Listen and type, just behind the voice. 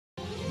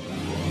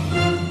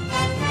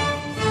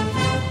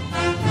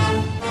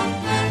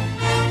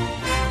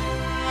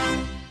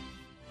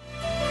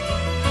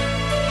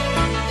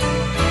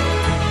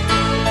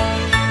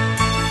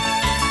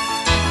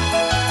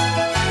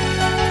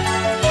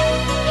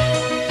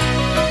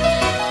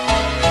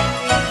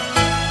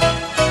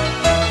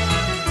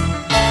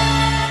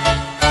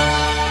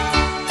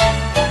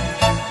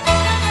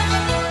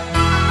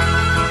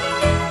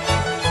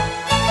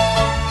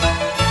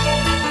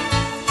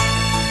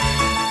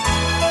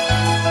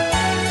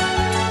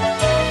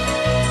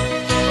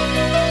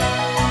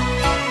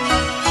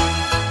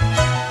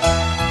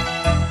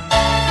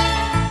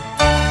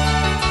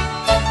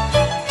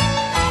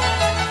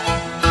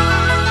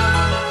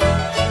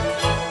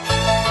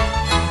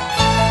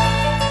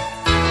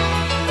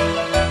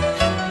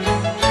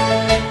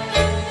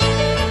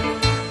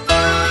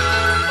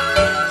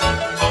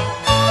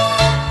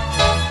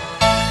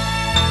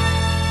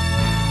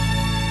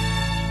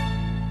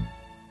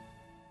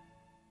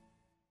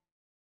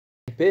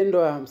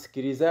Mpendwa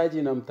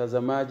msikilizaji na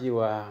mtazamaji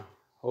wa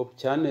Hope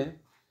Channel,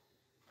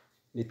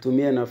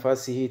 nitumie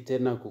nafasi hii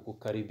tena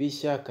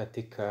kukukaribisha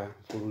katika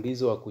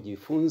mfululizo wa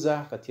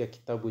kujifunza katika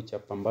kitabu cha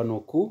Pambano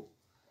Kuu.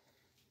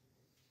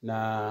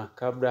 Na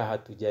kabla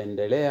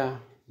hatujaendelea,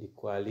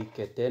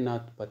 nikualike tena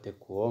tupate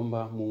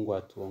kuomba Mungu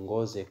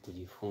atuongoze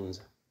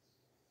kujifunza.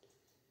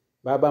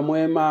 Baba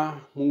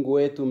mwema, Mungu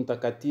wetu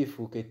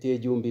mtakatifu uketie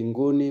juu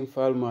mbinguni,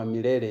 mfalme wa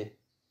milele,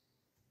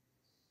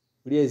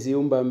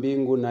 uliyeziumba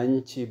mbingu na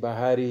nchi,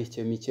 bahari,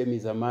 chemichemi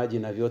za maji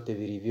na vyote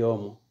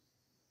vilivyomo.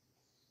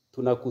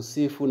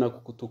 Tunakusifu na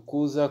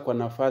kukutukuza kwa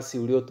nafasi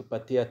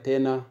uliotupatia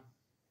tena.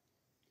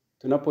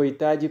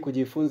 Tunapohitaji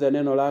kujifunza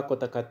neno lako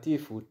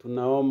takatifu,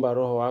 tunaomba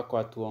Roho wako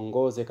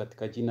atuongoze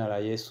katika jina la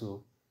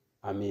Yesu.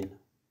 Amina.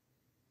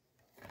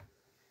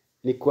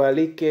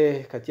 Nikualike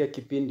katika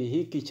kipindi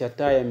hiki cha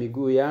Taa ya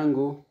Miguu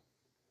Yangu,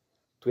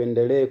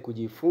 tuendelee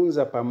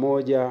kujifunza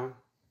pamoja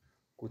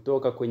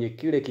kutoka kwenye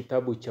kile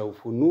kitabu cha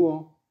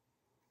Ufunuo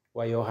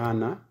wa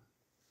Yohana,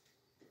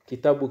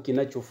 kitabu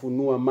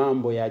kinachofunua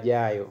mambo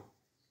yajayo.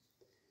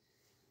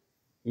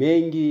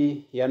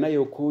 Mengi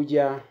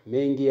yanayokuja,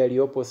 mengi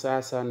yaliyopo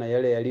sasa na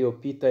yale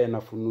yaliyopita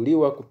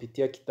yanafunuliwa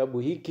kupitia kitabu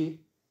hiki.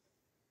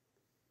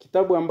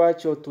 Kitabu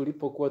ambacho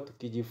tulipokuwa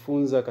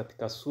tukijifunza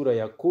katika sura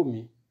ya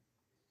 10,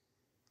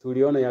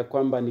 tuliona ya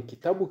kwamba ni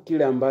kitabu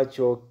kile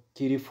ambacho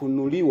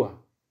kilifunuliwa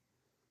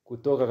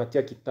kutoka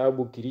katika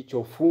kitabu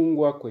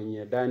kilichofungwa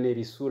kwenye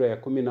Danieli sura ya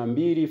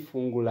 12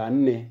 fungu la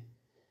 4.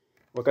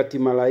 Wakati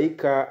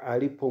malaika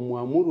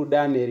alipomwamuru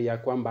Danieli ya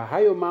kwamba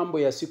hayo mambo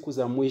ya siku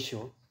za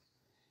mwisho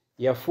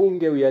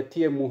yafunge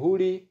uyatie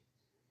muhuri,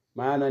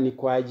 maana ni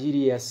kwa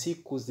ajili ya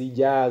siku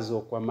zijazo,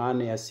 kwa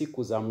maana ya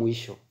siku za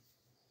mwisho.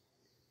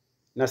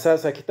 Na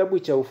sasa kitabu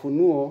cha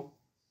Ufunuo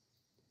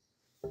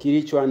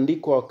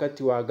kilichoandikwa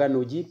wakati wa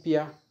Agano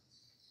Jipya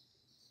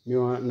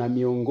na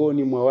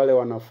miongoni mwa wale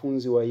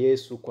wanafunzi wa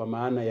Yesu kwa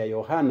maana ya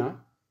Yohana,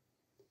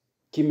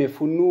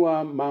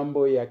 kimefunua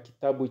mambo ya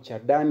kitabu cha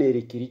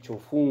Danieli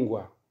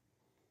kilichofungwa.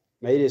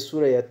 Na ile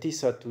sura ya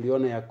 9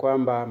 tuliona ya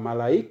kwamba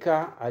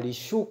malaika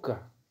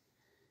alishuka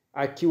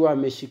akiwa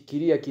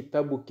ameshikilia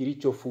kitabu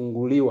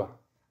kilichofunguliwa.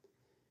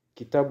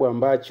 Kitabu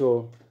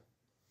ambacho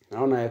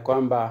naona ya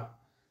kwamba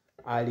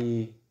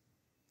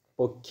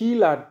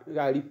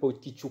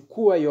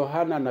alipokichukua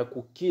Yohana na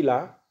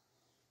kukila,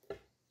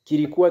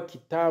 kilikuwa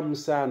kitamu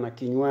sana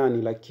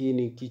kinywani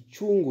lakini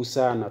kichungu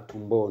sana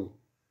tumboni.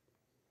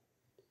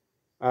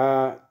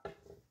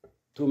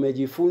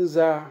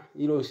 Tumejifunza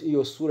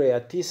hiyo sura ya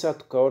 9,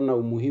 tukaona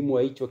umuhimu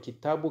wa hicho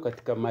kitabu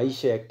katika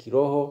maisha ya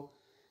kiroho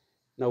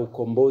na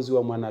ukombozi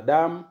wa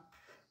mwanadamu.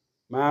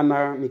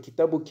 Maana ni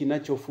kitabu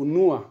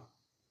kinachofunua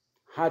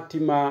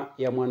hatima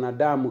ya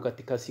mwanadamu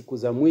katika siku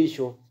za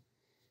mwisho.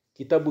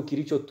 Kitabu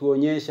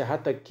kilichotuonyesha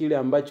hata kile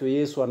ambacho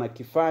Yesu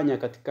anakifanya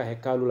katika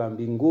hekalu la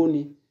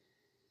mbinguni.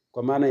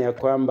 Kwa maana ya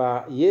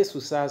kwamba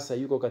Yesu sasa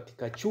yuko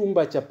katika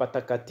chumba cha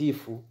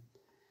patakatifu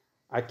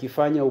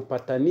akifanya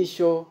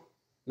upatanisho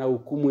na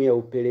hukumu ya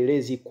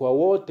upelelezi kwa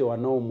wote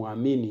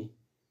wanaomwamini,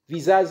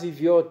 vizazi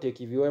vyote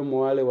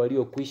kiviwemo wale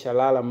waliokwisha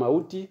lala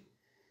mauti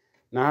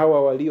na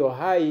hawa walio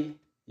hai.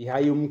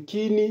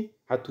 Hayumkini,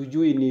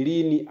 hatujui ni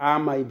lini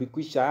ama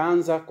imekwisha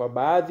anza kwa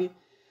baadhi,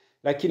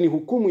 lakini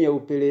hukumu ya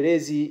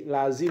upelelezi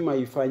lazima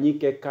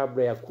ifanyike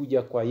kabla ya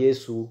kuja kwa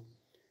Yesu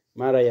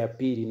mara ya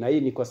pili. Na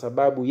hii ni kwa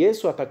sababu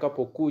Yesu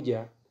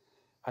atakapokuja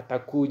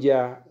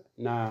atakuja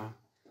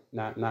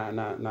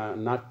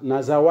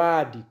na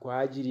zawadi kwa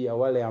ajili ya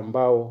wale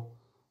ambao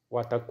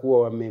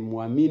watakuwa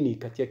wamemwamini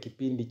katika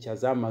kipindi cha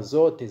zama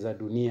zote za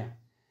dunia.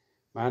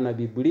 Maana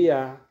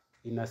Biblia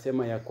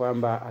inasema ya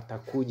kwamba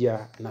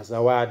atakuja na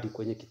zawadi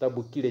kwenye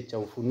kitabu kile cha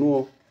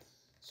Ufunuo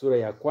sura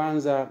ya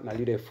 1 na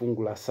lile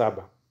fungu la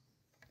 7.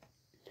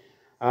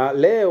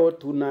 Leo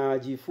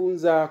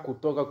tunajifunza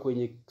kutoka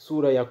kwenye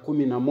sura ya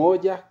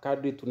 11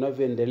 kadri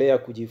tunavyoendelea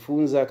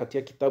kujifunza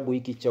katika kitabu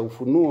hiki cha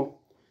Ufunuo,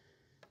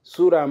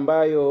 sura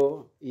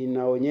ambayo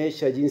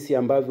inaonyesha jinsi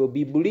ambavyo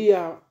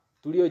Biblia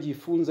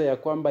tuliojifunza ya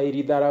kwamba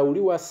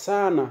ilidharauliwa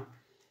sana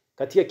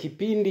katika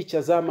kipindi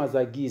cha zama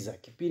za giza,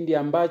 kipindi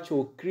ambacho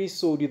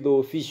Ukristo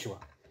ulidhoofishwa,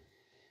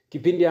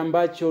 kipindi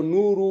ambacho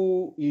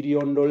nuru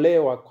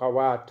iliondolewa kwa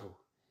watu,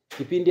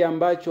 kipindi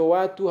ambacho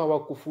watu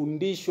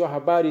hawakufundishwa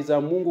habari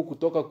za Mungu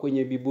kutoka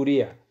kwenye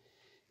Biblia,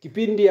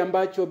 kipindi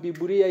ambacho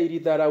Biblia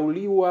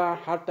ilidharauliwa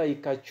hata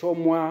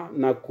ikachomwa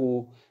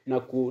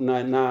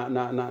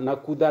na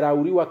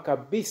kudharauliwa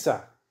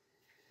kabisa.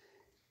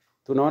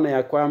 Tunaona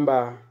ya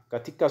kwamba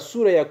katika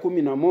sura ya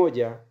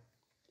 11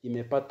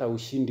 imepata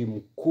ushindi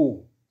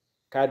mkuu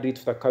kadri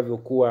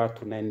tutakavyokuwa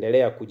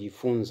tunaendelea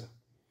kujifunza.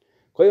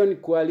 Kwa hiyo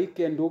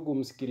nikualike ndugu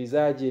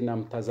msikilizaji na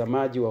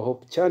mtazamaji wa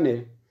Hope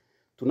Channel,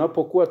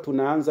 tunapokuwa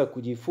tunaanza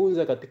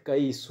kujifunza katika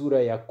hii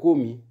sura ya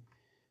 10,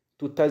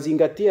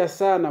 tutazingatia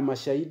sana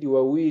mashahidi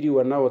wawili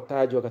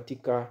wanaotajwa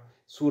katika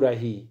sura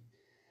hii.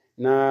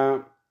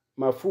 Na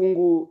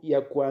mafungu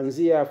ya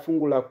kuanzia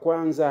fungu la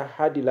 1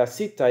 hadi la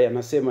 6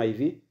 yanasema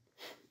hivi: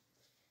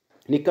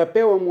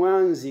 Nikapewa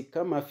mwanzi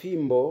kama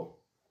fimbo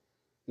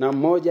na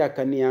mmoja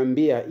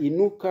akaniambia,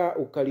 inuka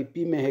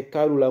ukalipime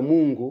hekalu la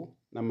Mungu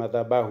na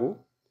madhabahu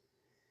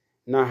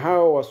na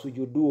hao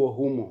wasujuduo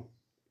humo.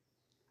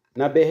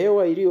 Na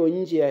behewa iliyo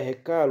nje ya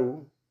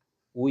hekalu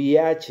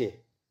uiache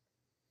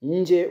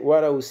nje,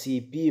 wala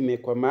usiipime,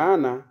 kwa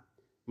maana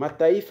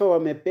mataifa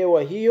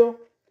wamepewa hiyo,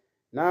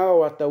 nao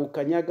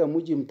wataukanyaga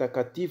mji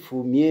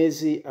mtakatifu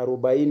miezi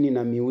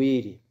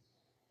 42.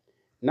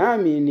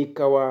 Nami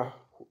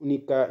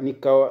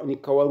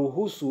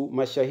nikawaruhusu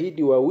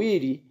mashahidi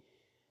 2,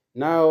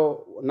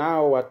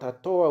 nao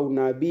watatoa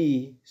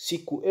unabii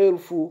siku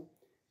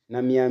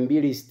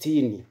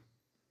 1260,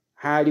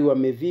 hali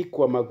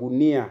wamevikwa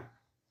magunia.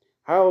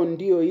 Hao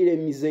ndio ile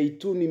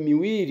mizeituni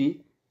 2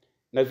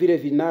 na vile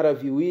vinara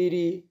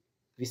 2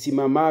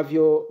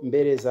 visimamavyo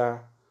mbele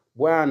za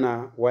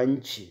Bwana wa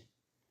nchi.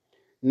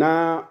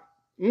 Na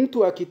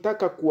mtu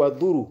akitaka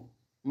kuwadhuru,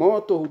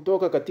 moto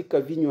hutoka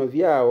katika vinywa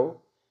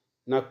vyao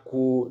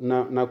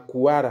na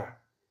kuwara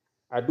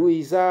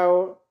adui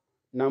zao,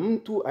 na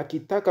mtu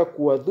akitaka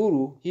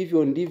kuwadhuru,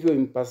 hivyo ndivyo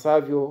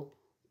impasavyo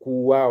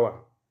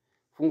kuuawa.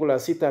 Fungu la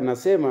 6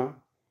 anasema,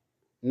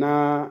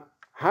 na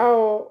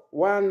hao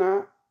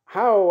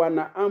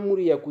wana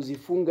amri ya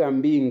kuzifunga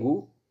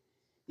mbingu,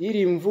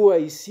 ili mvua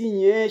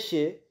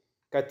isinyeshe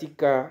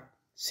katika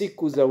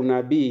siku za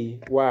unabii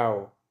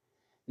wao.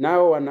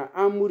 Nao wana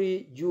amri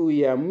juu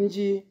ya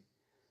mji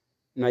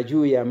na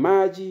juu ya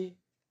maji,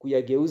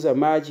 kuyageuza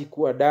maji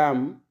kuwa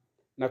damu,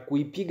 na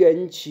kuipiga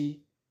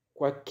nchi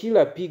kwa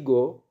kila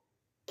pigo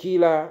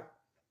kila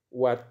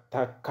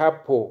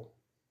watakapo.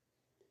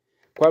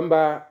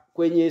 Kwamba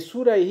kwenye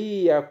sura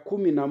hii ya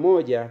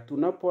 11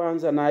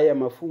 tunapoanza na haya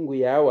mafungu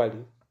ya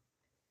awali,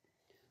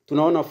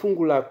 tunaona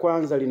fungu la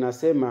kwanza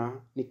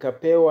linasema,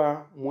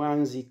 nikapewa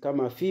mwanzi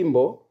kama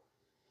fimbo,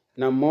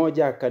 na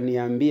mmoja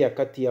akaniambia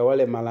kati ya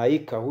wale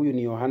malaika, huyu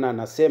ni Yohana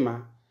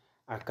anasema,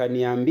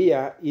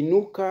 akaniambia,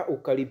 inuka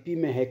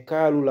ukalipime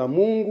hekalu la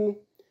Mungu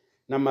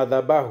na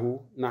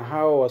madhabahu na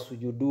hao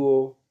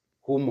wasujuduo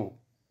humo.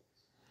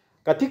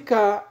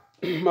 Katika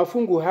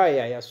mafungu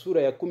haya ya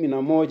sura ya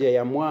 11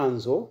 ya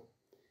Mwanzo,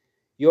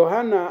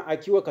 Yohana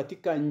akiwa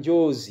katika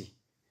njozi,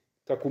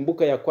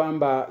 takumbuka ya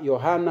kwamba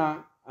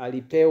Yohana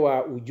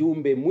alipewa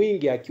ujumbe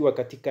mwingi akiwa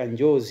katika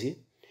njozi,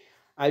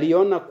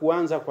 aliona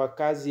kuanza kwa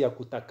kazi ya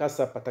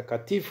kutakasa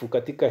patakatifu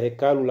katika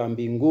hekalu la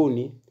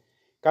mbinguni,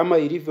 kama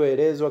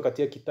ilivyoelezwa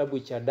katika kitabu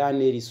cha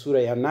Danieli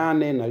sura ya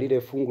 8 na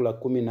lile fungu la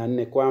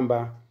 14,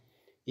 kwamba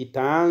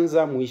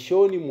itaanza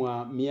mwishoni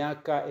mwa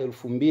miaka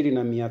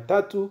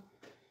 2300,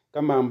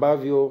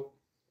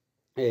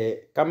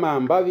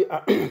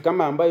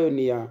 ambayo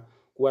ni ya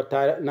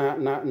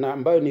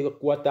ambayo ni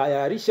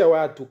kuwatayarisha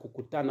watu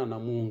kukutana na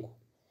Mungu.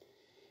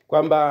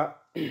 Kwamba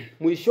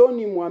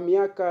mwishoni mwa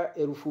miaka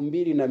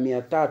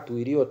 2300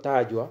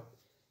 iliyotajwa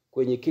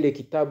kwenye kile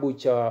kitabu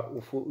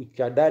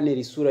cha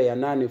Danieli sura ya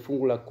 8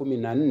 fungu la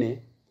 14,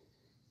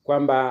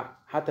 kwamba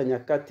hata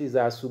nyakati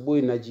za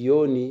asubuhi na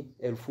jioni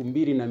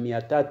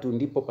 2300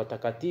 ndipo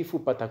patakatifu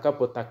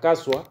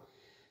patakapotakaswa.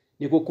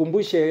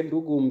 Nikukumbushe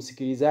ndugu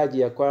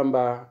msikilizaji ya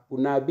kwamba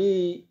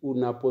unabii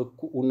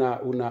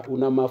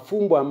una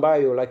mafumbo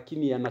ambayo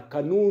lakini yana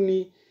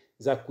kanuni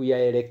za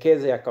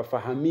kuyaelekeza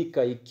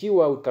yakafahamika,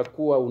 ikiwa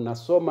utakuwa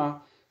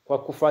unasoma kwa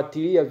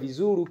kufuatilia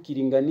vizuri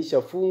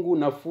kilinganisha fungu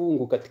na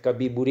fungu katika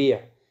Biblia.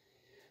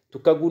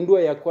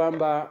 Tukagundua ya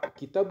kwamba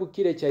kitabu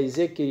kile cha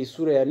Ezekieli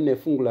sura ya 4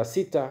 fungu la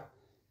 6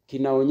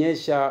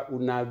 kinaonyesha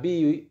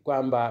unabii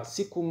kwamba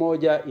siku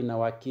moja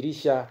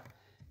inawakilisha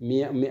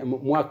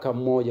mwaka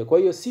mmoja. Kwa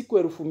hiyo siku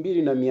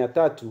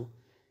 2300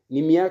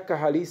 ni miaka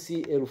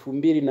halisi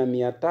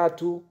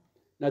 2300,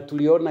 na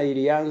tuliona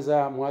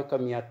ilianza mwaka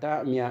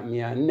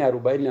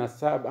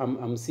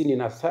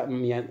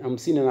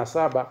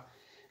 447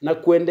 na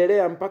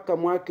kuendelea mpaka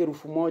mwaka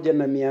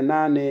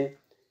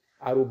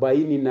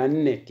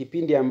 1844,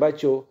 kipindi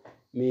ambacho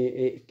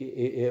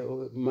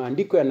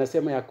maandiko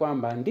yanasema ya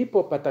kwamba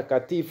ndipo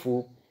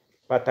patakatifu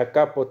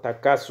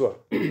patakapotakaswa.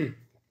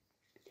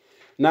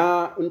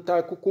 Na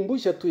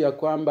nitakukumbusha tu ya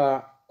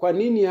kwamba kwa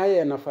nini haya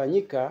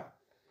yanafanyika.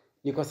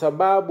 Ni kwa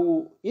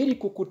sababu ili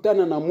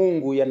kukutana na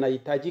Mungu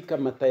yanahitajika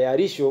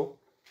matayarisho,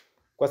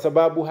 kwa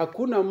sababu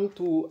hakuna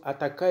mtu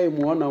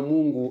atakayemuona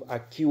Mungu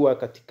akiwa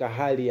katika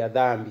hali ya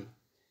dhambi.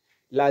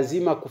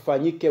 Lazima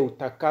kufanyike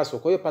utakaso.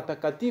 Kwa hiyo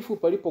patakatifu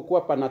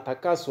palipokuwa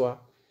panatakaswa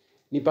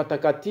ni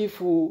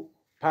patakatifu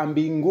pa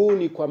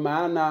mbinguni, kwa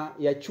maana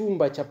ya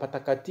chumba cha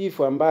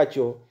patakatifu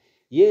ambacho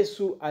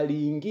Yesu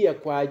aliingia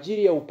kwa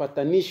ajili ya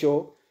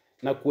upatanisho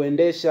na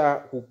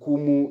kuendesha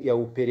hukumu ya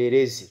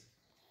upelelezi.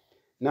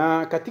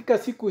 Na katika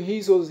siku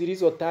hizo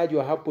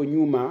zilizotajwa hapo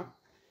nyuma,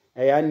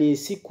 yani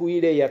siku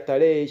ile ya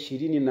tarehe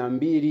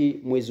 22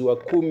 mwezi wa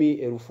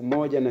 10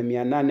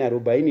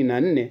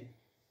 1844,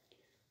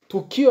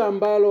 tukio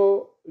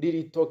ambalo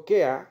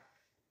lilitokea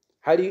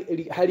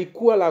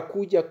halikuwa la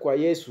kuja kwa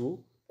Yesu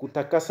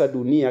kutakasa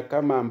dunia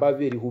kama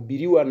ambavyo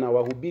ilihubiriwa na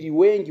wahubiri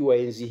wengi wa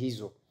enzi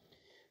hizo,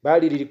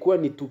 bali lilikuwa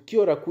ni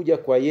tukio la kuja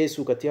kwa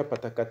Yesu katika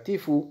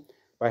patakatifu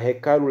pa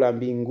hekalu la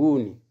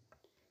mbinguni,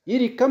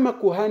 ili kama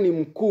kuhani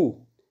mkuu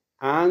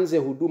aanze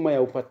huduma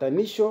ya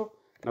upatanisho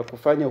na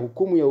kufanya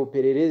hukumu ya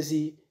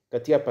upelelezi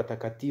katika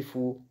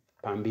patakatifu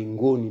pa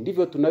mbinguni.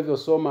 Ndivyo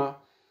tunavyosoma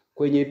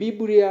kwenye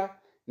Biblia,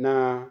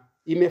 na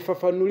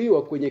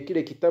imefafanuliwa kwenye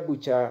kile kitabu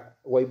cha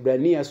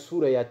Waibrania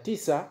sura ya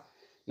 9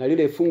 na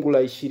lile fungu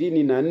la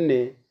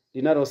 24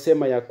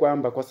 linalosema ya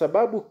kwamba kwa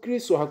sababu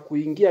Kristo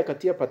hakuingia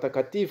katika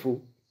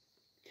patakatifu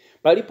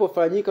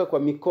palipofanyika kwa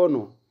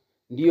mikono,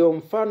 ndiyo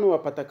mfano wa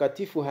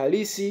patakatifu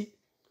halisi,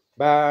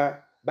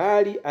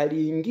 bali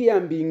aliingia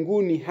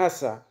mbinguni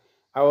hasa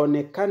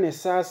aonekane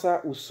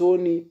sasa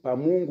usoni pa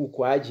Mungu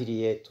kwa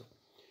ajili yetu.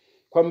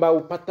 Kwamba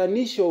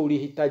upatanisho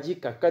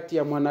ulihitajika kati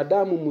ya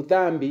mwanadamu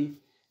mdhambi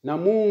na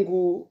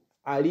Mungu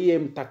aliye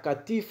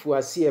mtakatifu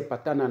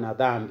asiyepatana na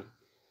dhambi.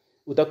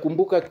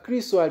 Utakumbuka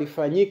Kristo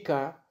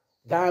alifanyika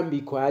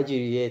dhambi kwa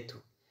ajili yetu.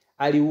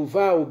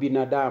 Aliuvaa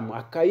ubinadamu,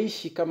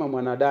 akaishi kama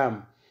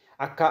mwanadamu.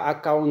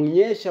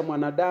 Akaonyesha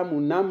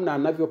mwanadamu namna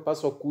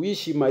anavyopaswa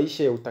kuishi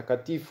maisha ya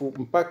utakatifu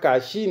mpaka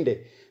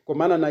ashinde, kwa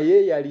maana na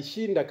yeye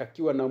alishinda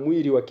kakiwa na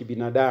mwili wa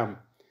kibinadamu.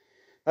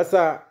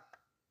 Sasa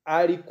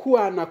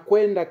alikuwa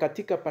anakwenda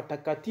katika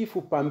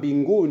patakatifu pa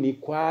mbinguni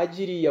kwa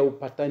ajili ya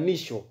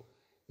upatanisho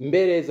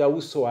mbele za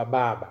uso wa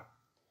Baba.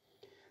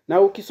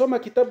 Na ukisoma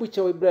kitabu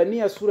cha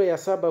Waebrania sura ya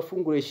 7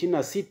 fungu la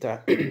 26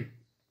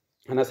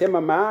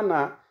 anasema,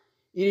 maana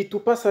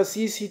ilitupasa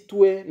sisi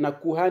tuwe na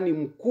kuhani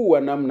mkuu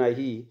wa namna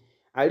hii,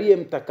 aliye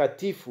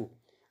mtakatifu,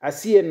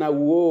 asiye na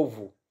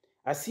uovu,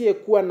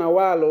 asiyekuwa na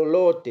waa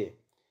lolote,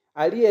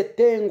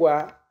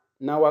 aliyetengwa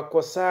na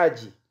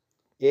wakosaji,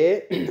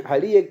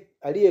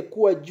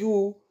 aliyekuwa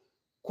juu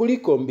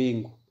kuliko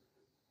mbingu.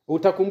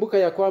 Utakumbuka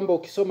ya kwamba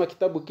ukisoma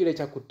kitabu kile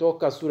cha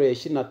Kutoka sura ya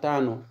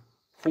 25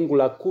 fungu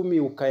la 10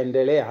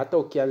 ukaendelea, hata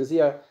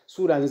ukianzia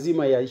sura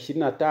nzima ya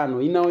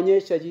 25,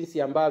 inaonyesha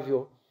jinsi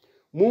ambavyo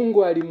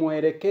Mungu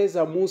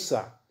alimuelekeza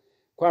Musa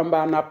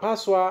kwamba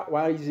anapaswa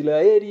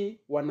Waisraeli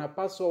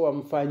wanapaswa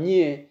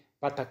wamfanyie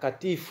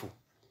patakatifu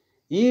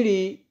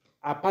ili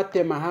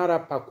apate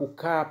mahali pa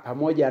kukaa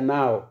pamoja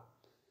nao.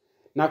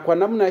 Na kwa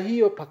namna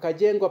hiyo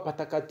pakajengwa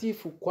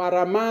patakatifu kwa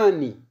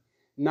ramani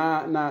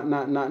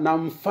na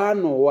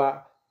mfano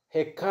wa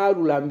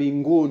hekalu la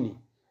mbinguni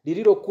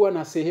lililokuwa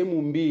na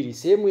sehemu mbili.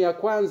 Sehemu ya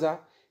kwanza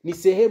ni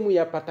sehemu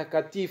ya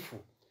patakatifu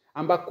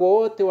ambako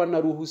wote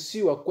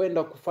wanaruhusiwa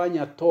kwenda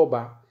kufanya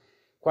toba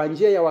kwa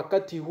njia ya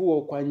wakati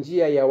huo, kwa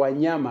njia ya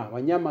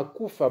wanyama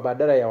kufa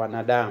badala ya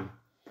wanadamu.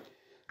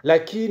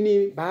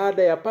 Lakini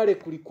baada ya pale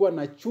kulikuwa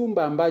na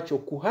chumba ambacho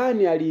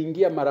kuhani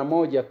aliingia mara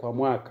moja kwa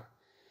mwaka.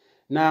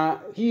 Na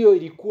hiyo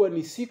ilikuwa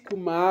ni siku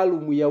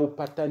maalum ya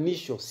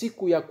upatanisho,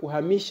 siku ya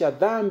kuhamisha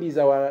dhambi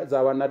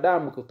za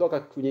wanadamu kutoka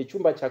kwenye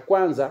chumba cha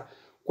kwanza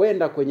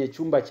kwenda kwenye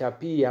chumba cha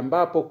pili,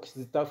 ambapo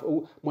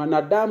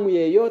mwanadamu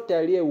yeyote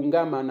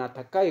aliyeungama na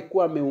atakaye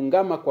kuwa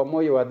ameungama kwa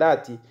moyo wa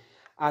dhati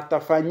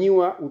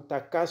atafanyiwa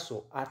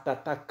utakaso,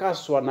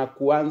 atatakaswa na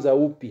kuanza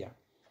upya.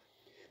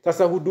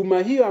 Sasa huduma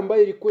hiyo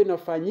ambayo ilikuwa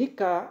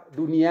inafanyika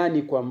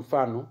duniani kwa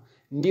mfano,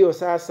 ndiyo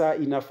sasa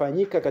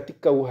inafanyika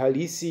katika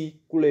uhalisi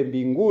kule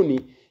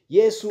mbinguni,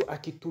 Yesu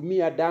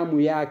akitumia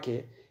damu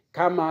yake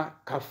kama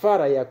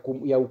kafara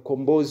ya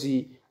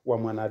ukombozi wa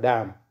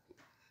mwanadamu.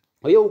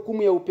 Kwa hiyo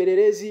hukumu ya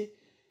upelelezi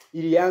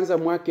ilianza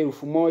mwaka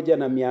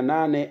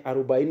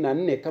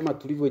 1844 kama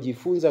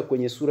tulivyojifunza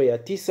kwenye sura ya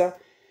 9,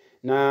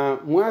 na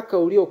mwaka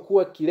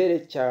uliokuwa kilele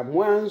cha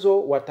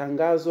mwanzo wa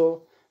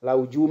tangazo la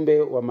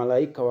ujumbe wa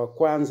malaika wa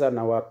kwanza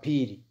na wa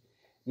pili.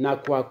 Na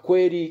kwa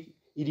kweli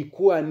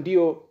ilikuwa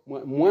ndio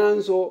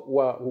mwanzo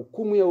wa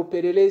hukumu ya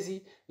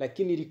upelelezi,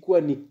 lakini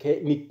ilikuwa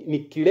ni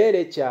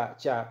kilele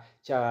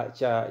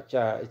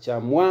cha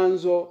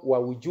mwanzo wa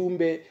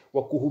ujumbe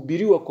wa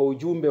kuhubiriwa kwa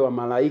ujumbe wa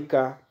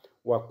malaika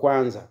wa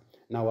kwanza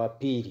na wa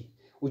pili.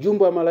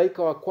 Ujumbe wa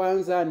malaika wa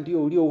kwanza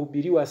ndio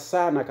uliohubiriwa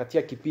sana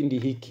katika kipindi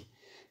hiki.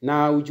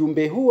 Na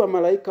ujumbe huu wa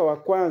malaika wa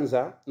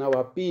kwanza na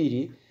wa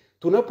pili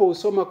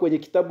tunapousoma kwenye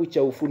kitabu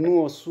cha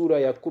Ufunuo sura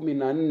ya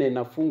 14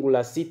 na fungu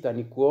la 6,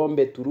 ni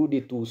kuombe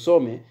turudi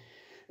tuusome,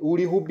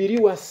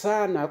 ulihubiriwa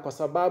sana kwa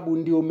sababu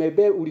ndio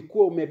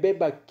ulikuwa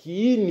umebeba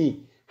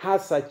kiini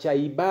hasa cha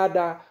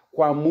ibada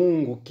kwa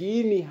Mungu,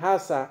 kiini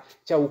hasa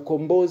cha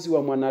ukombozi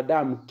wa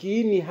mwanadamu,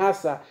 kiini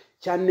hasa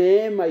cha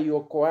neema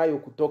iokoayo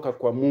kutoka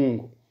kwa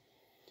Mungu.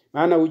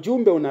 Maana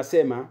ujumbe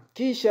unasema,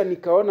 kisha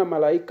nikaona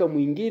malaika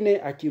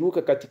mwingine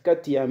akiruka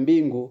katikati ya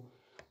mbingu,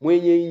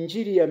 mwenye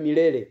injili ya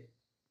milele,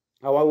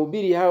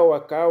 awahubiri hao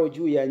wakaao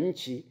juu ya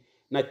nchi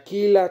na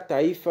kila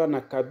taifa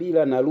na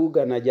kabila na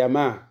lugha na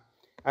jamaa.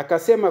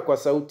 Akasema kwa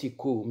sauti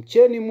kuu,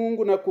 mcheni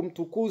Mungu na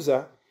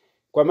kumtukuza,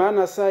 kwa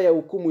maana saa ya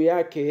hukumu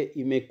yake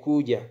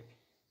imekuja.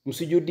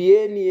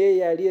 Msujudieni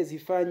yeye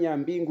aliyezifanya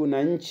mbingu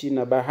na nchi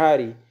na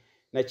bahari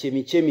na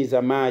chemichemi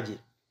za maji.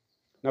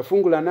 Na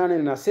fungu la 8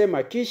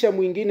 linasema, kisha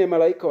mwingine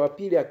malaika wa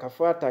pili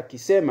akafuata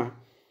akisema,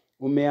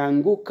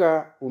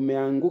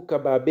 umeanguka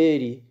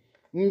Babeli,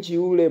 mji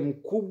ule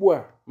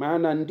mkubwa,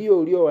 maana ndio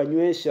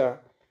uliowanywesha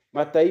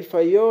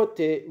mataifa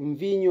yote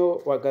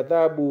mvinyo wa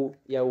ghadhabu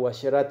ya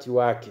uasherati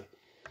wake.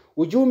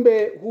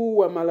 Ujumbe huu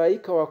wa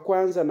malaika wa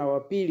kwanza na wa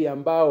pili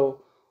ambao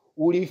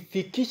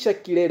ulifikisha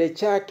kilele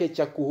chake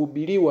cha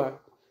kuhubiriwa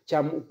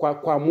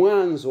kwa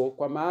mwanzo,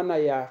 kwa maana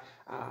ya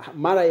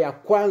mara ya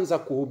kwanza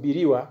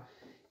kuhubiriwa.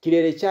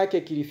 Kilele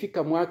chake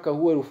kilifika mwaka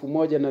huo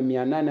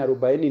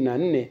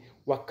 1844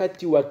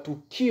 wakati wa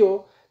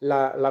tukio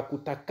la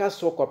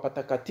kutakaswa kwa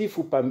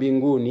patakatifu pa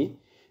mbinguni.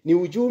 Ni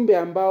ujumbe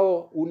ambao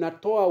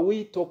unatoa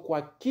wito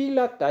kwa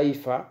kila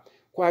taifa,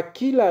 kwa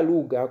kila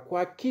lugha,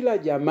 kwa kila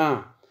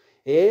jamaa.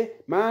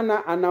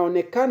 Maana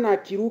anaonekana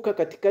akiruka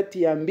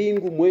katikati ya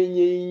mbingu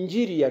mwenye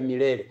injili ya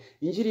milele.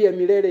 Injili ya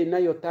milele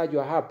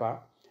inayotajwa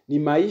hapa ni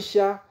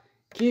maisha,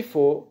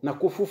 kifo na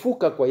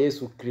kufufuka kwa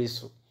Yesu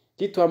Kristo.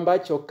 Kitu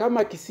ambacho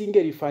kama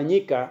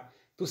kisingelifanyika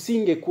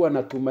tusingekuwa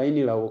na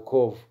tumaini la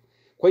wokovu.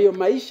 Kwa hiyo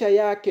maisha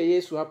yake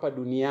Yesu hapa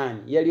duniani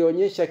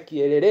yalionyesha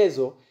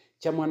kielelezo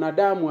cha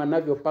mwanadamu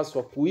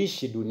anavyopaswa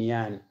kuishi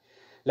duniani.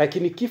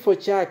 Lakini kifo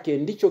chake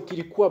ndicho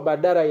kilikuwa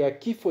badala ya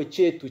kifo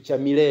chetu cha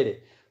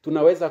milele.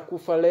 Tunaweza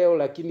kufa leo,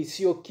 lakini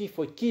sio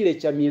kifo kile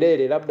cha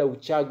milele, labda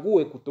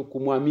uchague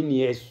kutokumwamini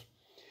Yesu.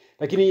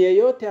 Lakini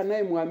yeyote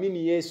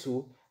anayemwamini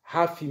Yesu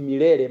hafi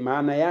milele.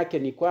 Maana yake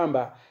ni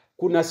kwamba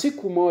kuna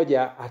siku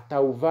moja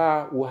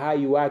atauvaa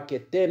uhai wake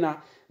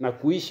tena na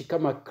kuishi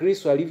kama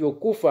Kristo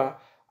alivyokufa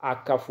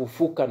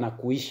akafufuka na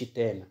kuishi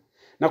tena.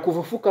 Na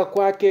kufufuka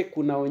kwake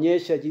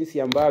kunaonyesha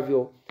jinsi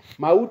ambavyo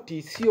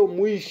mauti sio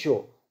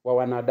mwisho wa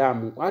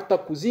wanadamu. Hata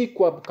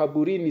kuzikwa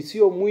kaburini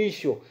sio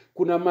mwisho.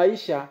 Kuna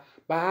maisha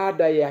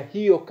baada ya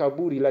hiyo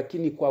kaburi,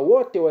 lakini kwa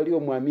wote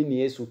waliomwamini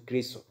Yesu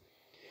Kristo.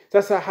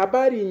 Sasa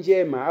habari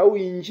njema au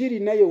injili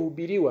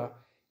inayohubiriwa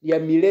ya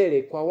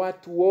milele kwa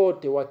watu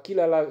wote wa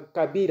kila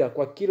kabila,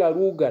 kwa kila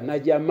lugha na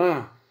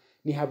jamaa,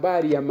 ni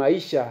habari ya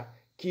maisha,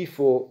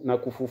 kifo na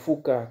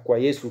kufufuka kwa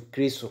Yesu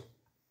Kristo.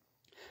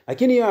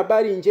 Lakini hiyo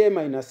habari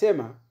njema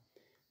inasema,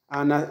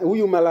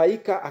 huyu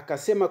malaika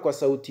akasema kwa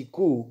sauti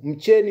kuu,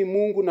 mcheni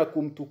Mungu na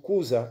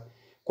kumtukuza,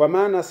 kwa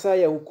maana saa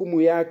ya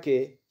hukumu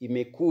yake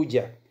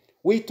imekuja.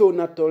 Wito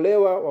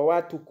unatolewa wa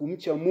watu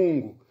kumcha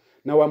Mungu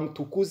na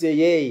wamtukuze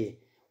yeye,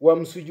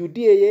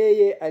 wamsujudie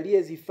yeye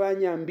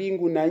aliyezifanya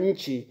mbingu na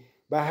nchi,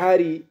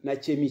 bahari na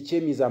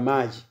chemichemi za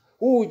maji.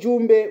 Huu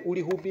ujumbe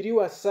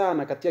ulihubiriwa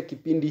sana katika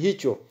kipindi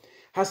hicho,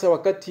 hasa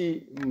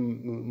wakati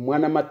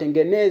mwana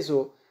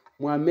matengenezo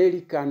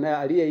Mwamerika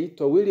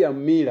aliyeitwa William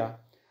Miller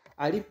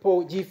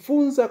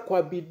alipojifunza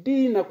kwa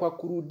bidii na kwa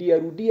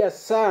kurudia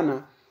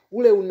sana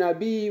ule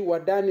unabii wa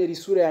Danieli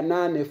sura ya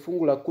 8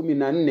 fungu la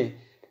 14,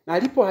 na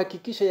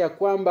alipohakikisha ya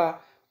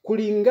kwamba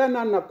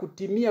kulingana na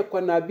kutimia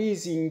kwa nabii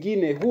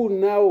zingine huu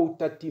nao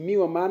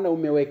utatimiwa maana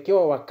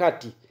umewekewa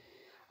wakati.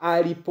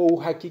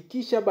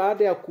 Alipouhakikisha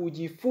baada ya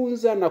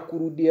kujifunza na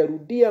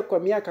kurudia kwa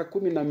miaka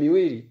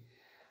 12,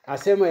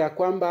 asema ya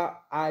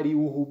kwamba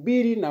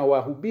aliuhubiri na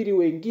wahubiri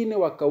wengine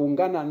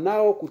wakaungana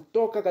nao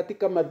kutoka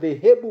katika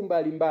madhehebu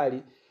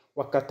mbalimbali,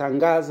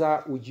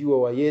 wakatangaza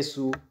ujio wa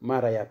Yesu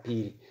mara ya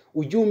pili.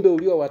 Ujumbe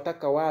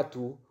uliowataka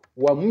watu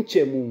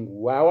wamche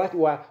Mungu,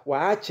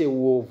 waache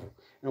uovu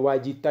na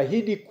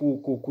wajitahidi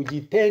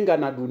kujitenga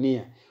na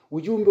dunia.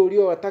 Ujumbe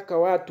uliowataka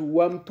watu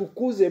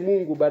wamtukuze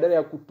Mungu badala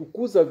ya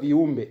kutukuza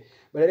viumbe,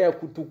 badala ya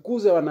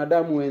kutukuza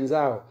wanadamu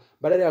wenzao,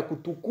 badala ya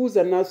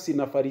kutukuza nafsi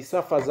na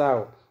falsafa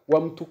zao,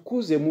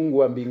 wamtukuze Mungu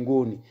wa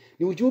mbinguni.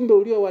 Ni ujumbe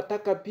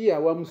uliowataka pia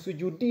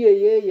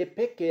wamsujudie yeye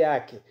peke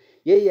yake,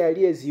 yeye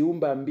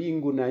aliyeziumba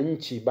mbingu na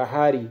nchi,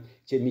 bahari,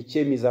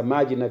 chemichemi za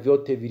maji na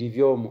vyote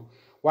vilivyomo.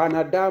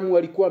 Wanadamu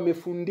walikuwa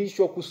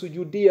wamefundishwa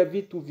kusujudia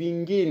vitu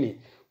vingine,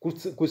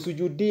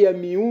 kusujudia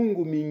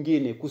miungu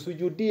mingine,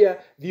 kusujudia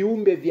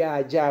viumbe vya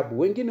ajabu.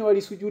 Wengine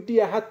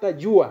walisujudia hata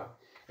jua,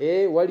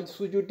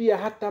 walisujudia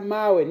hata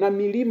mawe na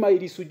milima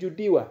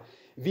ilisujudiwa.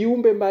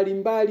 Viumbe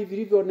mbalimbali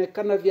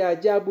vilivyoonekana vya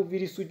ajabu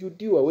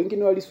vilisujudiwa.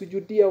 Wengine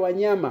walisujudia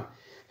wanyama.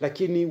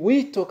 Lakini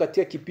wito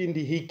katika kipindi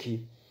hiki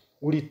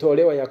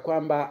ulitolewa ya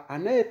kwamba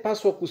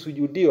anayepaswa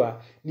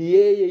kusujudiwa ni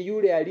yeye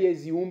yule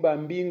aliyeziumba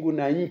mbingu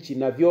na nchi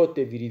na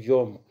vyote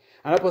vilivyomo.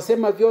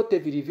 Anaposema vyote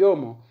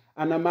vilivyomo,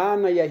 ana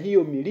maana ya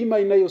hiyo milima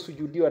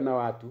inayosujudiwa na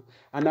watu,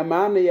 ana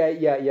maana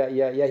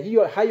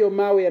ya hayo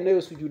mawe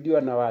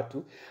yanayosujudiwa na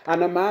watu,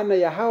 ana maana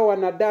ya hao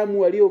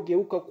wanadamu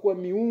waliogeuka kuwa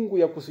miungu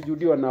ya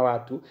kusujudiwa na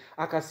watu.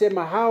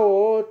 Akasema hao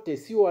wote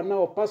sio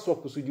wanaopaswa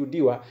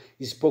kusujudiwa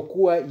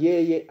isipokuwa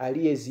yeye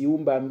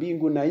aliyeziumba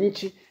mbingu na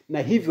nchi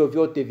na hivyo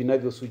vyote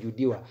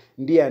vinavyosujudiwa,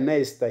 ndiye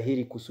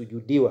anayestahili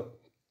kusujudiwa.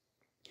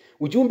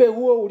 Ujumbe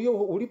huo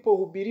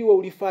ulipohubiriwa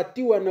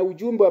ulifuatiwa na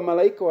ujumbe wa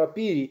malaika wa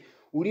pili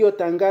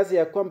uliotangaza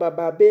ya kwamba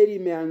Babeli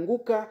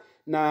imeanguka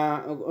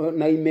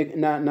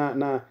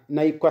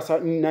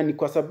ni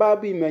kwa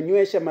sababu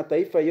imenywesha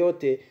mataifa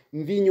yote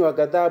mvinyo wa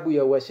ghadhabu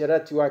ya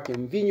uasherati wake.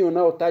 Mvinyo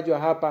unaotajwa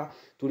hapa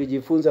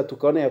tulijifunza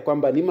tukaona ya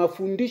kwamba ni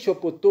mafundisho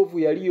potovu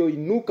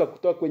yaliyoinuka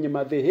kutoka kwenye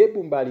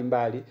madhehebu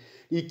mbalimbali,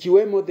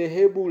 ikiwemo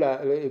dhehebu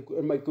la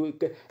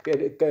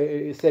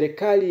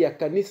serikali ya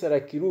kanisa la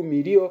Kirumi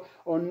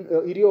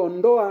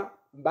iliyoondoa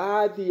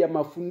baadhi ya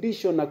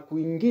mafundisho na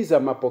kuingiza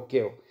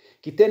mapokeo.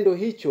 Kitendo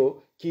hicho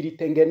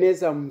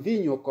kilitengeneza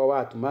mvinyo kwa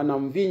watu. Maana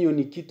mvinyo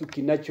ni kitu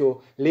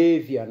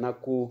kinacholevya na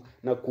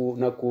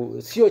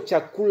sio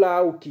chakula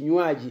au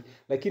kinywaji,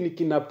 lakini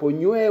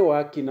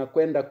kinaponywewa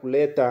kinakwenda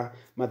kuleta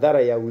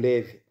madhara ya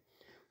ulevi.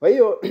 Kwa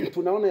hiyo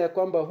tunaona ya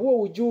kwamba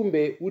huo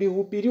ujumbe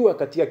ulihubiriwa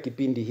katika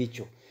kipindi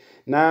hicho.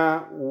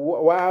 Na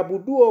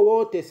waabuduo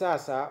wote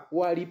sasa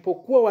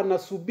walipokuwa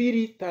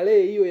wanasubiri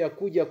tarehe hiyo ya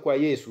kuja kwa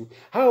Yesu,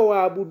 hao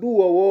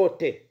waabuduo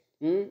wote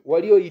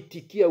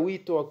walioitikia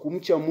wito wa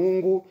kumcha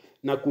Mungu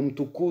na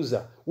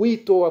kumtukuza,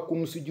 wito wa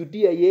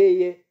kumsujudia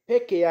yeye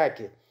peke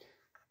yake,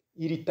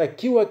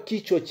 ilitakiwa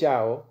kicho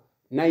chao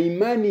na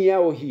imani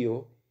yao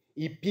hiyo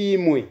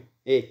ipimwe.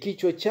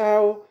 Kicho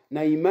chao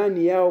na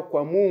imani yao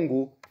kwa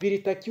Mungu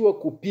vilitakiwa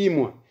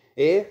kupimwa,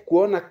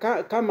 kuona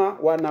kama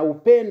wana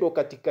upendo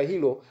katika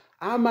hilo,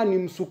 ama ni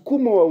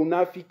msukumo wa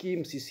unafiki,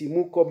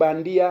 msisimuko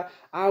bandia,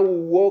 au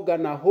uoga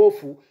na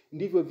hofu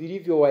ndivyo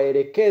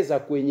vilivyowaelekeza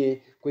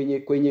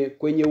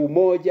kwenye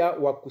umoja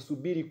wa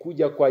kusubiri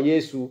kuja kwa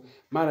Yesu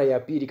mara ya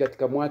pili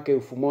katika mwaka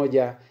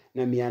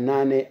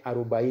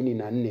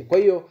 1844. Kwa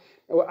hiyo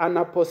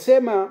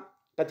anaposema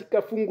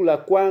katika fungu la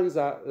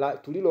kwanza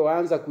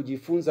tuliloanza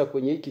kujifunza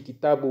kwenye hiki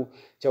kitabu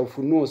cha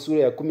Ufunuo sura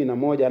ya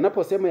 11,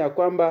 anaposema ya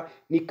kwamba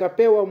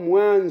nikapewa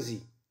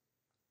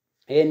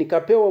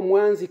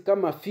mwanzi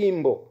kama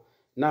fimbo,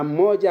 na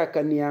mmoja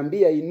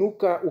akaniambia,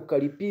 inuka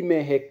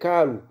ukalipime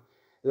hekalu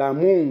la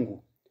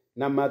Mungu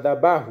na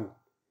madhabahu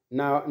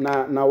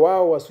na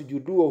wao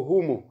wasujuduo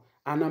humo.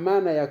 Ana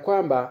maana ya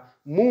kwamba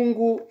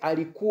Mungu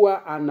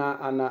alikuwa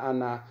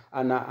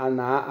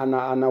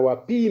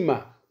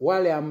anawapima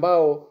wale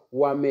ambao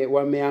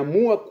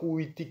wameamua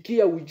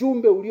kuitikia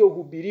ujumbe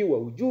uliohubiriwa,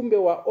 ujumbe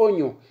wa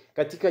onyo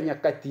katika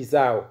nyakati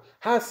zao,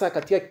 hasa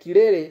katika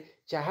kilele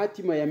cha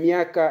hatima ya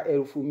miaka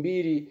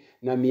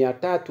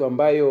 2300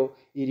 ambayo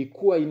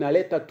ilikuwa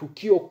inaleta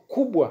tukio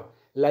kubwa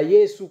la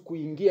Yesu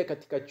kuingia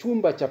katika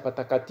chumba cha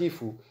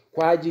patakatifu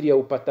kwa ajili ya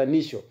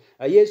upatanisho,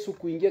 la Yesu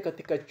kuingia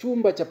katika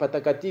chumba cha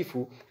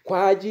patakatifu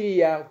kwa ajili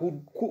ya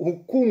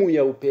hukumu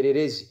ya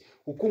upelelezi,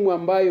 hukumu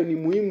ambayo ni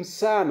muhimu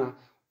sana,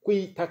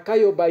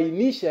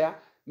 kuitakayobainisha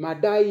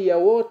madai ya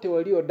wote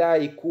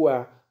waliodai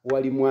kuwa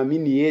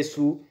walimwamini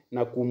Yesu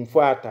na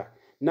kumfuata.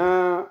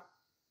 Na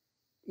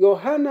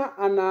Yohana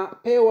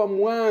anapewa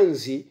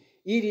mwanzi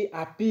ili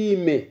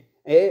apime,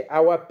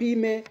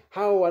 awapime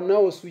hao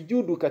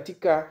wanaosujudu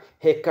katika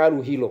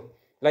hekalu hilo.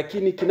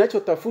 Lakini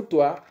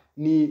kinachotafutwa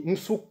ni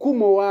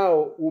msukumo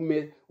wao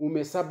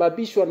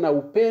umesababishwa na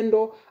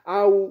upendo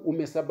au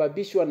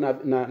umesababishwa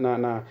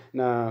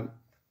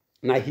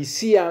na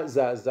hisia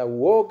za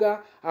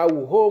uoga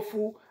au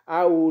hofu,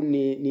 au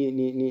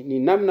ni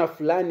namna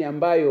fulani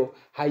ambayo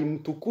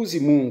haimtukuzi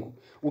Mungu.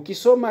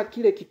 Ukisoma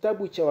kile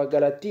kitabu cha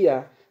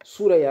Wagalatia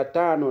sura ya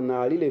 5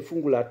 na lile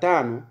fungu la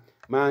 5,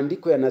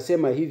 maandiko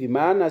yanasema hivi: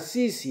 maana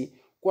sisi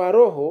kwa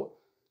roho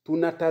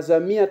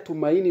tunatazamia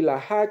tumaini la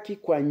haki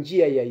kwa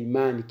njia ya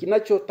imani.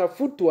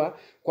 Kinachotafutwa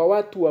kwa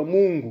watu wa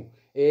Mungu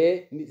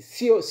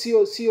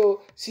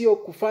sio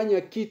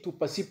kufanya kitu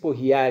pasipo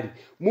hiari.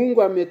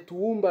 Mungu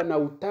ametuumba na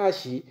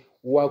utashi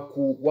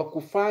wa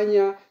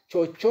kufanya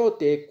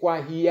chochote kwa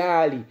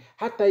hiari.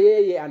 Hata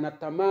yeye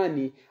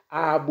anatamani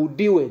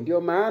aabudiwe.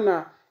 Ndio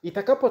maana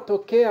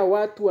itakapotokea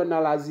watu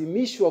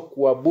wanalazimishwa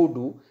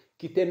kuabudu,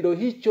 kitendo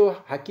hicho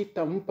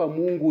hakitampa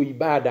Mungu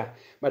ibada.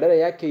 Badala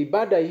yake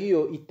ibada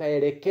hiyo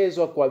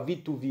itaelekezwa kwa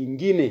vitu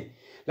vingine.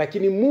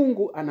 Lakini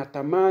Mungu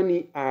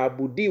anatamani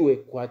aabudiwe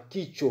kwa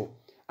kicho,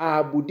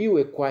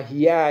 aabudiwe kwa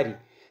hiari.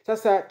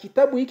 Sasa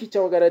kitabu hiki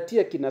cha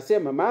Wagalatia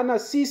kinasema, maana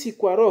sisi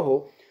kwa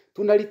roho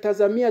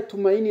tunalitazamia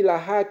tumaini la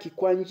haki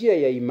kwa njia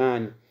ya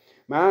imani.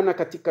 Maana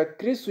katika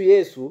Kristo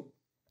Yesu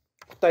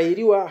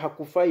kutahiriwa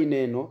hakufai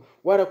neno,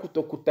 wala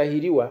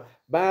kutokutahiriwa,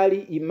 bali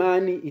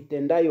imani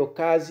itendayo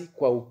kazi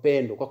kwa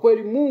upendo. Kwa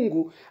kweli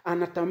Mungu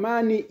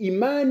anatamani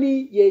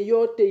imani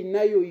yeyote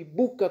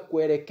inayoibuka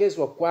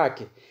kuelekezwa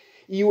kwake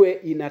iwe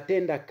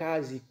inatenda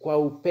kazi kwa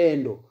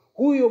upendo.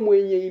 Huyo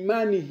mwenye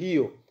imani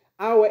hiyo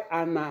awe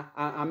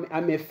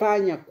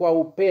amefanya kwa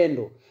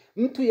upendo.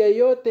 Mtu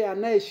yeyote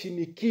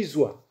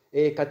anayeshinikizwa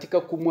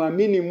katika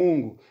kumwamini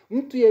Mungu,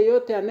 mtu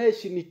yeyote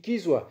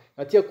anayeshinikizwa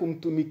katika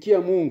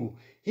kumtumikia Mungu,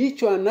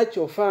 hicho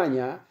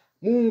anachofanya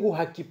Mungu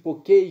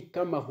hakipokei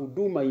kama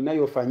huduma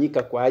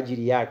inayofanyika kwa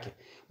ajili yake.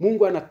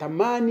 Mungu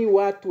anatamani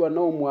watu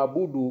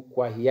wanaomwabudu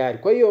kwa hiari.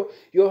 Kwa hiyo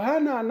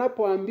Yohana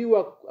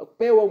anapoambiwa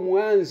pewa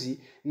mwanzi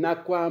na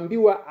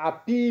kuambiwa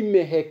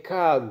apime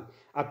hekalu,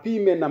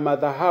 apime na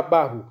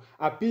madhabahu,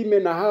 apime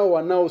na hao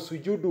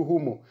wanaosujudu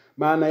humo,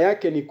 maana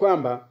yake ni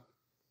kwamba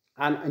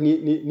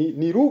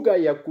ni lugha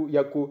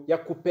ya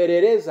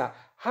kupeleleza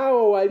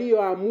hao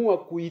walioamua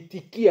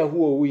kuitikia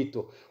huo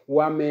wito.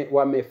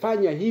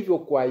 Wamefanya hivyo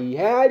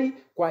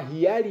kwa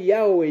hiari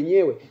yao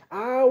wenyewe,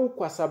 au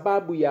kwa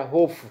sababu ya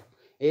hofu,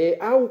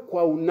 au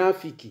kwa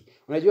unafiki.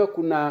 Unajua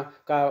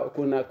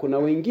kuna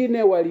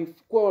wengine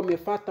walikuwa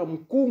wamefata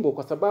mkumbo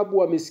kwa sababu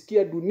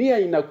wamesikia dunia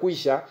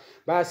inakwisha,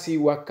 basi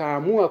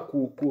wakaamua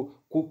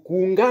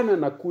kuungana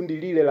na kundi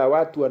lile la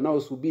watu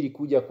wanaosubiri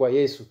kuja kwa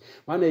Yesu.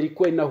 Maana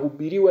ilikuwa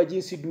inahubiriwa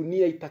jinsi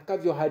dunia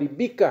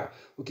itakavyoharibika.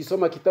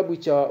 Ukisoma kitabu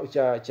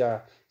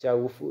cha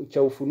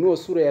Ufunuo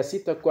sura ya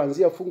 6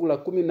 kuanzia fungu la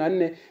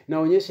 14,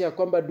 naonyesha ya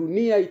kwamba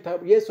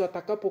Yesu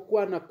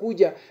atakapokuwa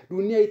anakuja,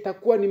 dunia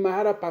itakuwa ni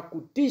mahala pa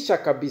kutisha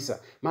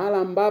kabisa. Mahala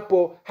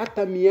ambapo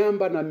hata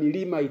miamba na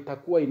milima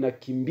itakuwa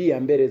inakimbia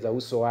mbele za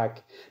uso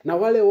wake. Na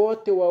wale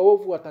wote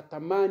waovu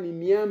watatamani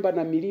miamba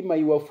na milima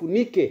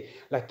iwafunike,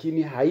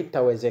 lakini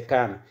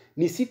haitawezekana.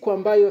 Ni siku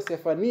ambayo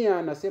Sefania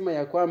anasema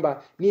ya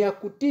kwamba ni ya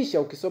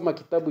kutisha. Ukisoma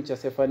kitabu cha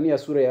Sefania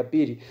sura ya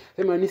 2,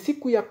 sema ni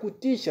siku ya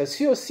kutisha,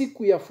 sio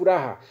siku ya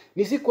furaha.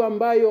 Ni siku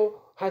ambayo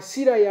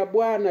hasira ya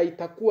Bwana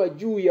itakuwa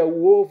juu ya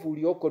uovu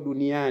ulioko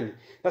duniani.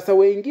 Sasa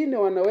wengine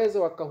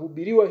wanaweza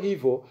wakahubiriwa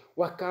hivyo,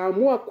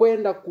 wakaamua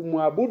kwenda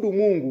kumwabudu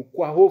Mungu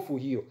kwa hofu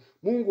hiyo.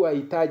 Mungu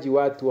hahitaji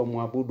watu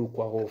wamwabudu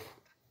kwa hofu.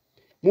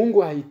 Mungu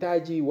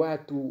hahitaji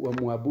watu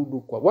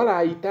wamwabudu wala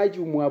hahitaji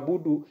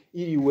umwabudu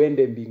ili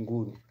uende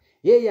mbinguni.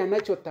 Yeye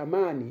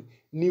anachotamani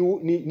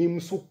ni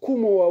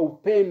msukumo wa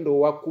upendo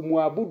wa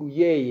kumwabudu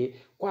yeye,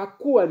 kwa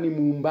kuwa ni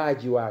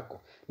muumbaji wako.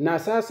 Na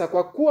sasa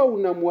kwa kuwa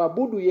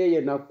unamwabudu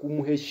yeye na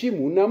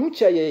kumheshimu,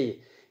 unamcha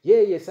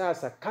yeye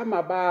sasa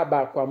kama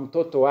baba kwa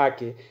mtoto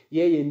wake,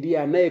 yeye ndiye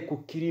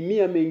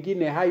anayekukirimia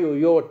mengine hayo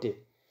yote.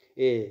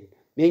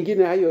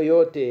 Mengine hayo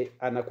yote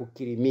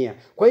anakukirimia.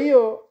 Kwa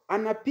hiyo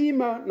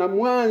anapima na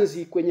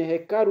mwanzi kwenye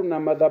hekalu na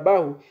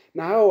madhabahu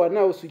na hao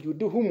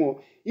wanaosujudu humo,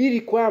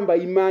 ili kwamba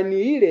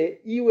imani ile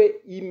iwe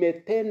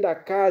imetenda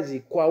kazi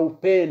kwa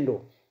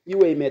upendo.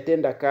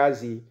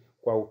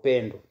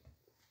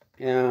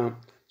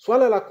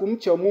 Swala la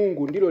kumcha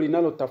Mungu ndilo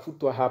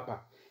linalotafutwa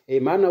hapa.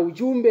 Maana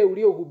ujumbe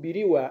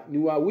uliohubiriwa ni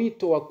wa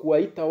wito wa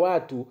kuwaita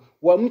watu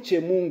wamche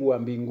Mungu wa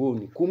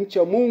mbinguni.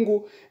 Kumcha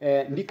Mungu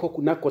ndiko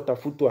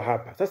kunakotafutwa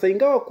hapa. Sasa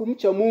ingawa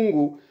kumcha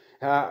Mungu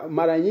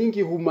mara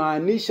nyingi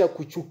humaanisha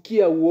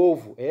kuchukia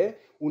uovu,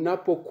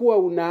 unapokuwa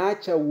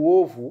unaacha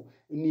uovu,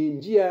 ni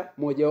njia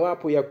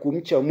mojawapo ya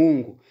kumcha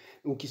Mungu.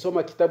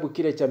 Ukisoma kitabu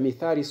kile cha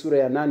Mithali sura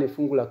ya 8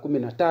 fungu la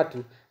 13,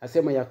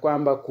 asema ya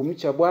kwamba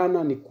kumcha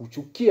Bwana ni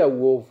kuchukia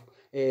uovu,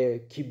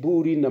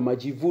 kiburi na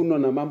majivuno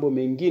na mambo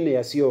mengine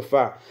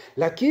yasiyofaa.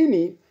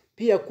 Lakini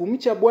pia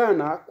kumcha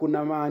Bwana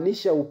kuna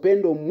maanisha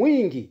upendo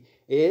mwingi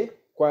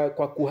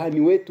kwa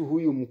kuhani wetu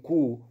huyu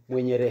mkuu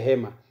mwenye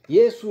rehema.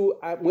 Yesu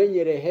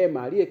mwenye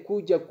rehema,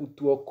 aliyekuja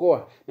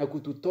kutuokoa na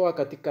kututoa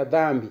katika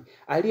dhambi,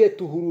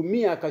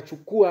 aliyetuhurumia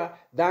akachukua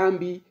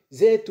dhambi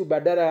zetu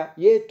badala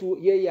yetu,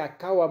 yeye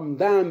akawa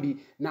mdhambi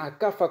na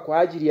akafa kwa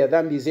ajili ya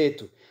dhambi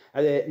zetu.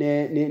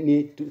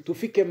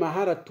 Tufike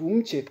mahara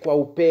tumche kwa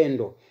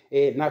upendo.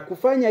 Na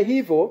kufanya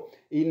hivyo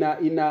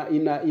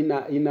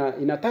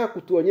inataka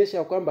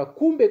kutuonyesha kwamba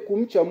kumbe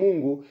kumcha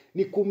Mungu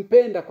ni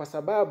kumpenda, kwa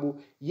sababu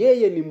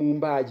yeye ni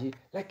muumbaji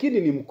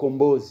lakini ni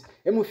mkombozi.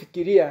 Hebu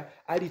fikiria,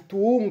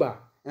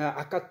 alituumba,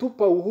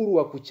 akatupa uhuru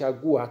wa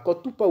kuchagua,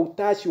 akatupa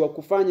utashi wa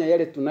kufanya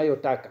yale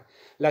tunayotaka.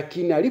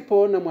 Lakini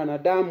alipoona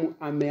mwanadamu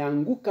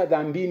ameanguka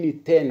dhambini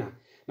tena,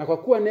 na kwa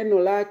kuwa neno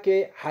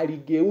lake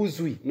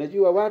haligeuzwi.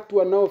 Unajua watu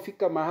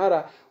wanaofika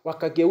mahara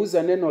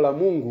wakageuza neno la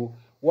Mungu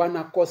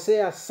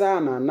wanakosea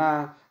sana,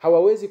 na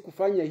hawawezi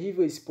kufanya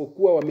hivyo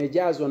isipokuwa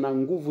wamejazwa na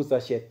nguvu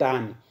za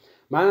shetani.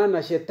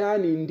 Maana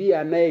shetani ndiye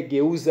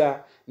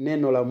anayegeuza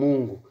neno la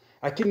Mungu.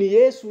 Lakini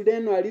Yesu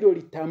neno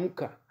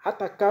alilolitamka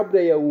hata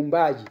kabla ya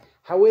uumbaji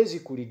hawezi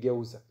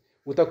kuligeuza.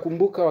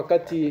 Utakumbuka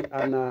wakati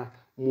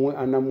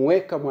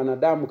anamuweka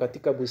mwanadamu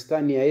katika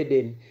bustani ya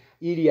Eden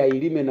ili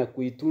ailime na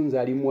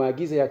kuitunza,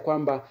 alimuagiza ya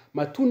kwamba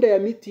matunda ya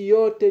miti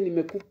yote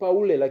nimekupa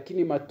ule,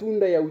 lakini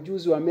matunda ya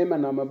ujuzi wa mema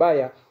na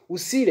mabaya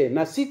usile,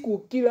 na siku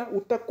ukila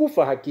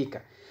utakufa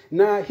hakika.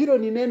 Na hilo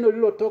ni neno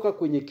lililotoka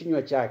kwenye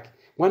kinywa chake.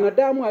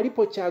 Mwanadamu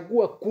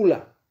alipochagua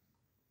kula,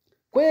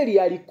 kweli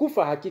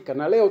alikufa hakika,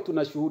 na leo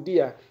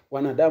tunashuhudia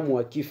wanadamu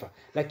wakifa.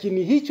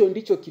 Lakini hicho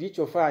ndicho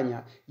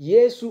kilichofanya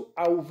Yesu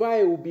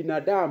auvae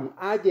ubinadamu,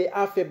 aje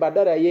afe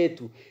badala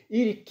yetu,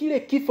 ili kile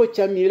kifo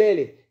cha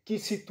milele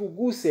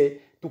kisituguse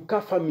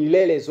tukafa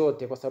milele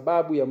zote, kwa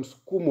sababu ya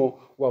msukumo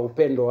wa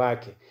upendo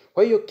wake.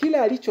 Kwa hiyo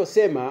kila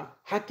alichosema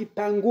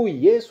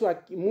hakitangui.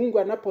 Mungu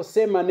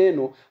anaposema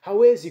neno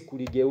hawezi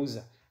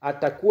kuligeuza.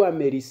 Atakuwa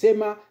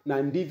amelisema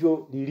na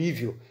ndivyo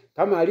lilivyo.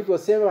 Kama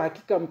alivyosema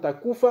hakika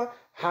mtakufa,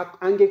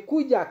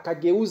 angekuja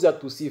akageuza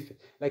tusife.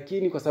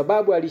 Lakini kwa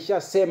sababu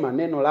alishasema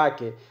neno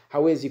lake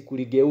hawezi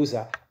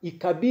kuligeuza,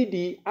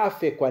 ikabidi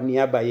afe kwa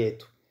niaba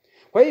yetu.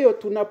 Kwa hiyo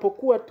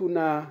tunapokuwa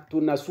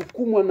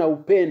tunasukumwa na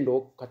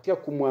upendo katika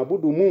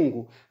kumwabudu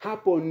Mungu,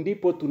 hapo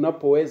ndipo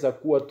tunapoweza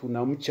kuwa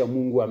tunamcha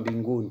Mungu wa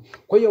mbinguni.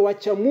 Kwa hiyo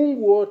wacha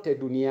Mungu wote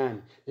duniani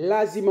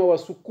lazima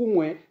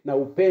wasukumwe na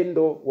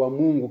upendo wa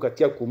Mungu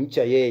katika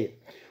kumcha yeye.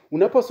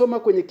 Unaposoma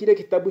kwenye kile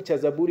kitabu cha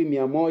Zaburi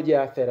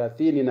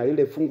 130 na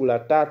lile fungu la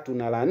 3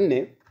 na la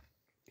 4,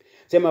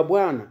 sema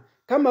Bwana,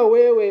 kama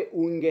wewe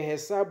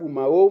ungehesabu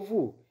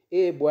maovu,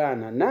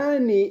 Bwana,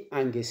 nani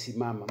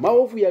angesimama?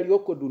 Maovu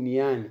yaliyoko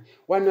duniani,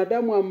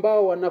 wanadamu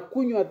ambao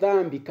wanakunywa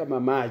dhambi kama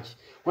maji,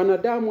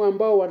 wanadamu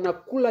ambao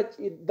wanakula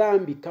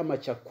dhambi kama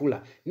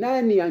chakula,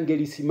 nani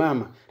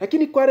angelisimama?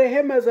 Lakini kwa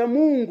rehema za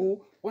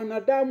Mungu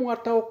wanadamu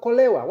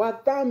wataokolewa, wa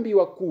dhambi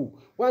wakuu.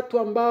 Watu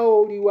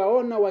ambao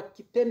uliwaona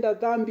wakitenda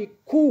dhambi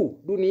kuu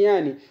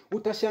duniani,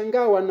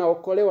 utashangaa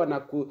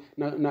wanaokolewa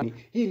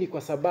hii ni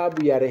kwa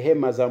sababu ya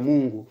rehema za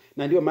Mungu.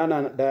 Na ndio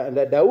maana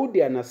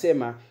Daudi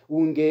anasema,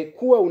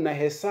 ungekuwa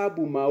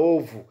unahesabu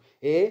maovu,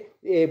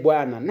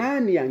 Bwana,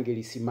 nani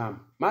angelisimama?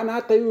 Maana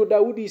hata yule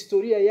Daudi,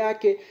 historia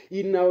yake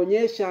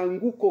inaonyesha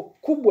anguko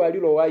kubwa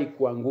alilowahi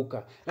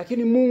kuanguka,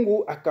 lakini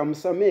Mungu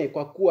akamsamehe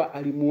kwa kuwa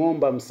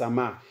alimuomba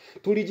msamaha.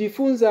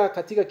 Tulijifunza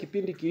katika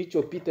kipindi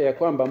kilichopita ya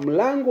kwamba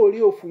mlango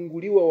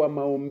uliofunguliwa wa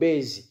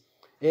maombezi,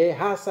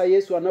 hasa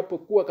Yesu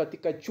anapokuwa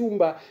katika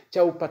chumba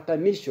cha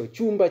upatanisho,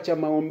 chumba cha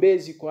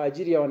maombezi kwa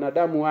ajili ya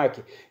wanadamu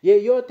wake,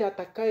 yeyote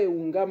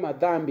atakayeungama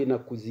dhambi na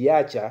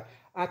kuziacha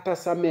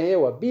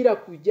atasamehewa bila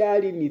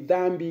kujali ni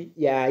dhambi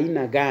ya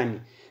aina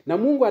gani. Na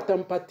Mungu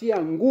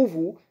atampatia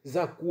nguvu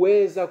za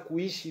kuweza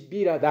kuishi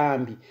bila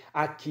dhambi,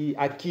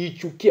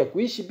 akiichukia.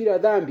 Kuishi bila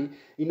dhambi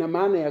ina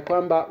maana ya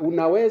kwamba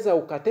unaweza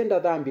ukatenda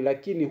dhambi,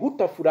 lakini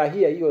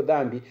hutafurahia hiyo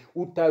dhambi,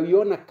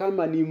 utaiona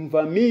kama ni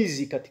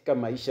mvamizi katika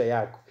maisha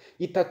yako.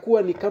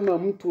 Itakuwa ni kama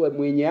mtu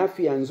mwenye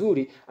afya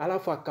nzuri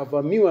alafu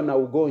akavamiwa na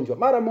ugonjwa.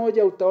 Mara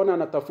moja utaona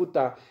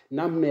anatafuta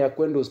namna ya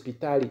kwenda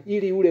hospitali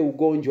ili ule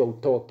ugonjwa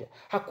utoke.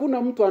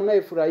 Hakuna mtu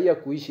anayefurahia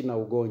kuishi na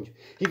ugonjwa.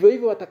 Hivyo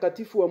hivyo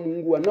watakatifu wa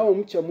Mungu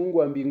wanaomcha Mungu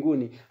wa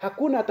mbinguni,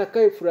 hakuna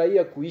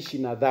atakayefurahia kuishi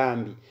na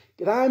dhambi.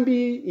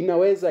 Dhambi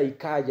inaweza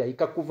ikaja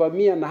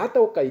ikakuvamia na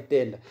hata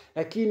ukaitenda,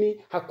 lakini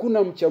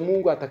hakuna mcha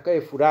Mungu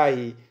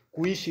atakayefurahi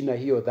kuishi na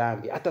hiyo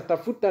dhambi.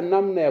 Atatafuta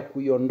namna ya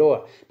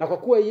kuiondoa. Na kwa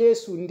kuwa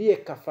Yesu ndiye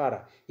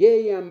kafara,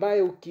 yeye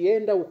ambaye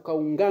ukienda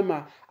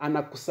ukaungama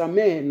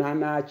anakusamehe na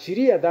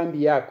anaachilia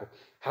dhambi yako,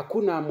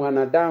 hakuna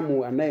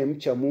mwanadamu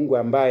anayemcha Mungu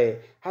ambaye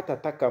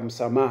hatataka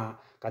msamaha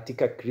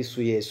katika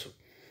Kristo Yesu.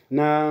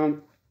 Na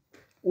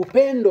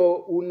upendo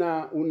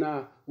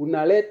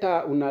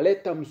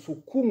unaleta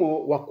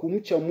msukumo wa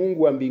kumcha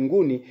Mungu wa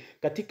mbinguni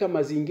katika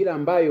mazingira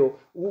ambayo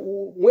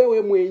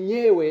wewe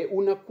mwenyewe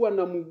unakuwa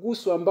na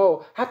mguso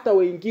ambao hata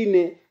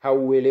wengine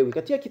hauelewi.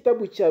 Katika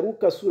kitabu cha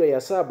Luka sura ya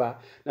 7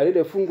 na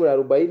lile fungu la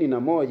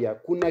 41,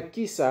 kuna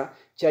kisa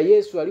cha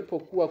Yesu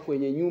alipokuwa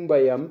kwenye nyumba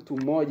ya mtu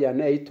mmoja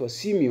anayeitwa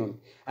Simeon,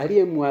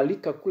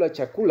 aliyemwalika kula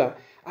chakula.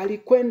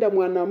 Alikwenda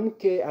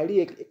mwanamke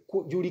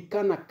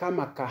aliyejulikana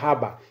kama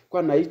kahaba, kwa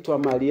anaitwa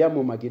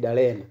Mariamu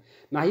Magdalena.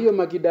 Na hiyo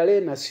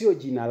Magdalena sio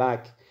jina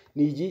lake,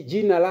 ni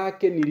jina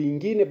lake ni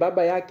lingine,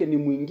 baba yake ni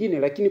mwingine,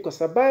 lakini kwa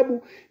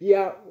sababu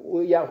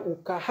ya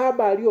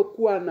ukahaba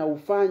aliyokuwa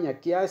anaufanya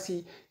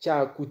kiasi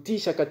cha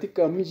kutisha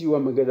katika mji wa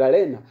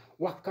Magdalena,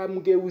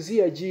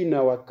 wakamgeuzia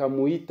jina,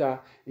 wakamuita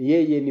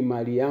yeye ni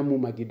Mariamu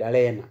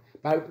Magdalena.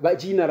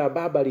 Jina la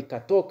baba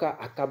likatoka,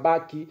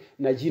 akabaki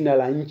na jina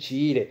la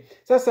nchi ile.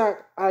 Sasa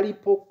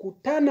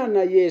alipokutana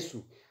na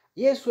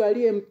Yesu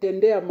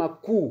aliyemtendea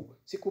makuu,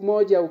 siku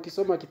moja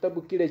ukisoma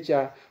kitabu kile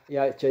cha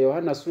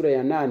Yohana sura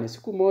ya 8,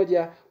 siku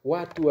moja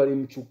watu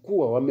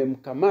walimchukua,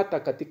 wamemkamata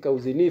katika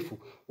uzinifu,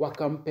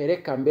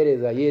 wakampeleka mbele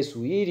za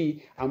Yesu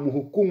ili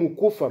amhukumu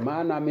kufa,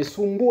 maana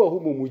amesumbua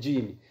humo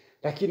mjini.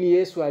 Lakini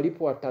Yesu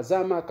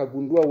alipowatazama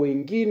akagundua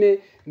wengine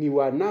ni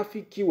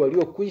wanafiki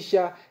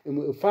waliokwisha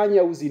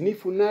fanya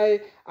uzinifu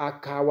naye,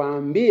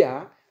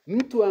 akawaambia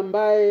mtu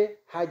ambaye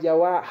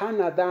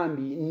hana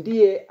dhambi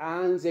ndiye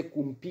aanze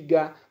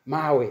kumpiga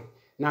mawe.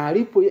 Na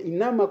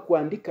alipoinama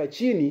kuandika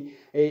chini,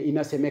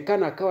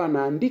 inasemekana akawa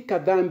anaandika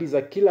dhambi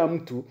za kila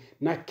mtu,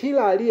 na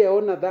kila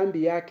aliyeona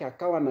dhambi yake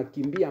akawa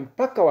anakimbia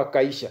mpaka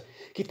wakaisha.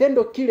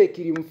 Kitendo kile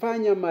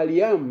kilimfanya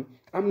Mariamu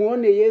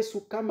amuone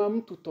Yesu kama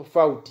mtu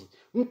tofauti,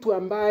 mtu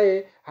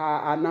ambaye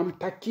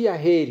anamtakia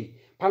heri.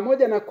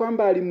 Pamoja na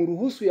kwamba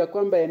alimruhusu ya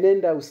kwamba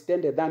enenda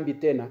usitende dhambi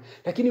tena,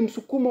 lakini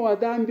msukumo wa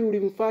dhambi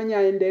ulimfanya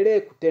aendelee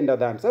kutenda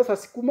dhambi. Sasa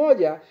siku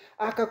moja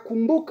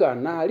akakumbuka,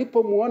 na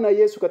alipomuona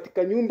Yesu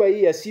katika nyumba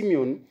hii ya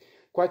Simeon,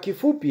 kwa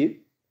kifupi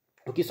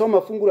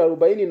ukisoma fungu la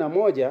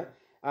 41,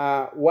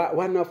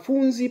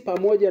 wanafunzi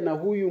pamoja na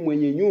huyu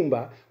mwenye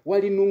nyumba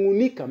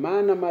walinungunika,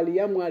 maana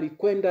Mariamu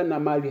alikwenda na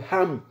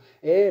marihamu.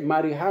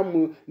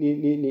 Marihamu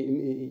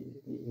ni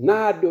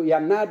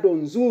nado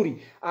nzuri,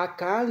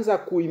 akaanza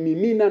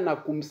kuimimina na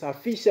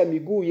kumsafisha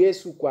miguu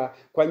Yesu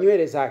kwa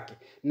nywele zake.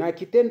 Na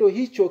kitendo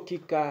hicho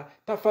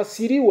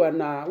kikatafasiriwa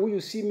na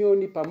huyu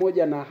Simeoni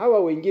pamoja na hawa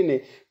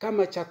wengine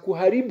kama cha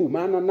kuharibu,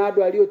 maana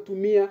nado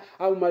aliyotumia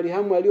au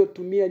marihamu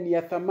aliyotumia ni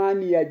ya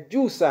thamani ya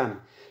juu sana.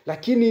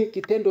 Lakini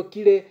kitendo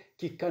kile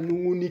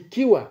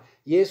kikanungunikiwa.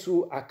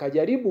 Yesu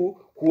akajaribu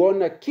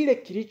kuona kile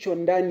kilicho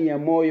ndani ya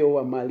moyo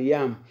wa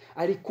Mariamu.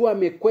 Alikuwa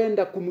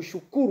amekwenda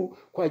kumshukuru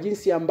kwa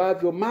jinsi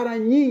ambavyo mara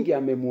nyingi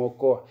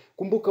amemuokoa.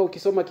 Kumbuka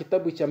ukisoma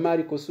kitabu cha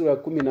Marko sura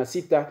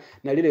 16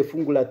 na lile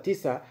fungu la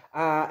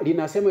 9,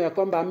 linasema ya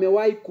kwamba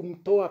amewahi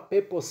kumtoa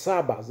pepo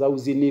 7 za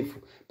uzinifu.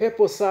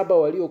 Pepo 7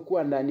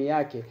 waliokuwa ndani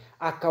yake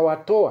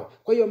akawatoa.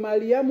 Kwa hiyo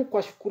Mariamu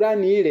kwa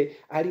shukurani ile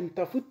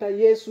alimtafuta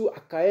Yesu,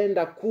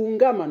 akaenda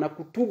kuungama na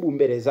kutubu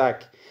mbele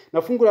zake.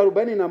 Na fungu la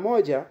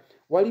 41,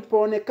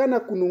 walipoonekana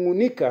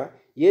kunungunika,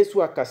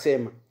 Yesu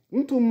akasema,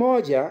 mtu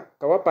mmoja,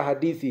 kawapa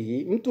hadithi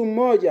hii, mtu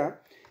mmoja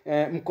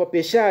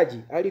mkopeshaji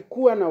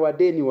alikuwa na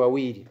wadeni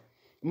wawili.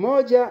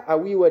 Mmoja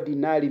awiwa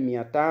dinari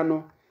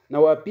 500 na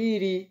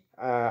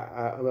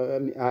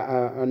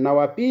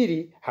wa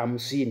pili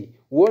 50.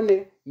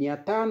 Uone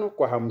 500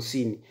 kwa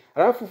 50.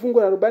 Alafu fungu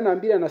la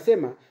 42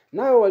 anasema,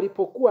 nao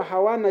walipokuwa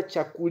hawana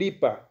cha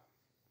kulipa,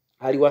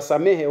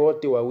 aliwasamehe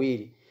wote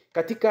wawili.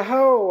 Katika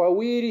hao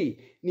wawili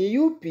ni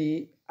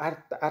yupi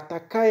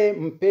atakaye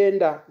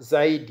mpenda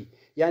zaidi?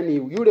 Yani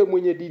yule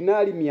mwenye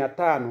dinari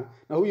 500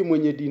 na huyu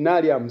mwenye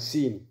dinari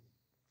 50.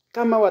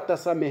 Kama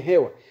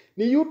watasamehewa,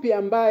 ni yupi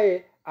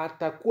ambaye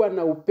atakuwa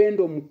na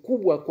upendo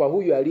mkubwa kwa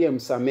huyu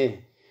aliyemsamehe?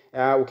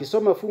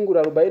 Ukisoma fungu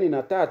la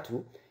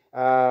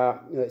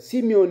 43,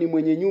 Simeoni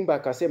mwenye nyumba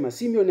akasema,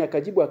 Simeoni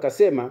akajibu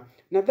akasema,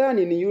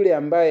 nadhani ni yule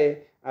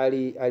ambaye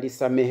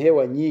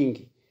alisamehewa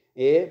nyingi.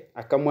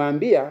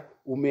 Akamwambia,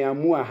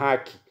 umeamua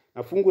haki.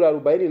 Na fungu la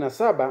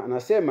 47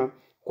 anasema,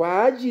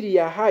 kwa ajili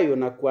ya hayo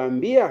na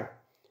kuambia,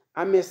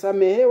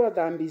 amesamehewa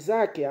dhambi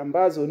zake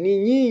ambazo ni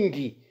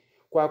nyingi,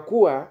 kwa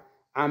kuwa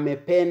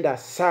amependa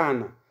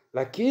sana.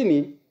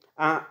 Lakini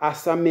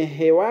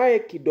asamehewae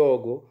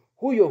kidogo,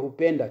 huyo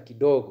hupenda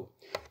kidogo.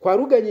 Kwa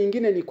lugha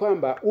nyingine ni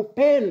kwamba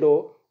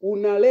upendo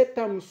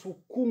unaleta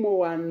msukumo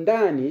wa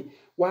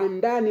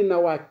ndani na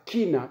wa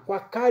kina, kwa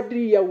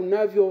kadri ya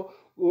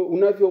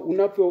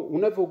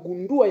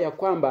unavyogundua ya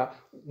kwamba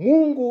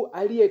Mungu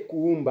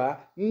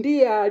aliyekuumba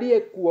ndiye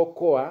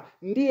aliyekuokoa,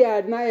 ndiye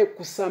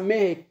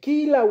anayekusamehe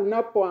kila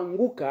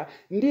unapoanguka,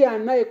 ndiye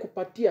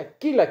anayekupatia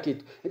kila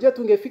kitu. Unajua,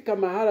 tungefika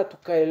mahala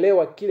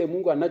tukaelewa kile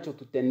Mungu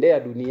anachotutendea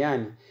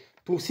duniani,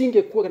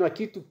 tusingekuwa na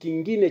kitu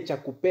kingine cha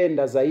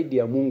kupenda zaidi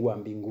ya Mungu wa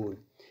mbinguni.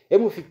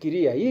 Hebu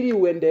fikiria, ili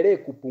uendelee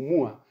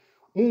kupumua,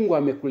 Mungu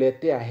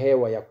amekuletea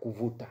hewa ya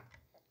kuvuta.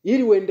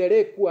 Ili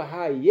uendelee kuwa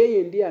hai,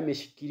 yeye ndiye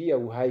ameshikilia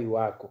uhai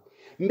wako.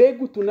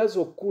 Mbegu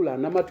tunazokula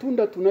na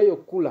matunda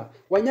tunayokula,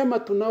 wanyama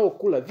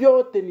tunaokula,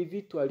 vyote ni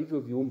vitu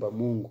alivyoviumba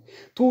Mungu.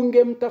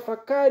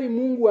 Tungemtafakari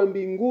Mungu wa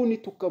mbinguni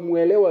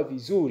tukamuelewa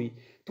vizuri,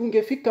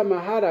 tungefika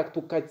mahala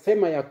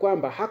tukasema ya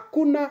kwamba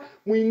hakuna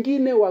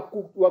mwingine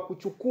wa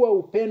kuchukua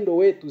upendo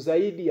wetu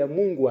zaidi ya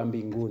Mungu wa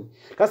mbinguni.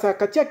 Sasa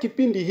katika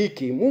kipindi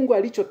hiki Mungu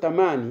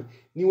alichotamani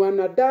ni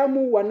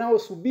wanadamu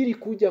wanaosubiri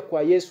kuja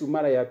kwa Yesu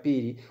mara ya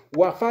pili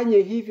wafanye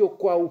hivyo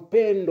kwa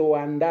upendo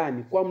wa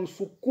ndani, kwa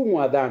msukumo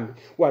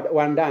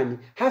wa ndani,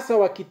 hasa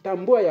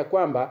wakitambua ya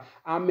kwamba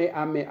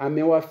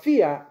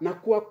amewafia na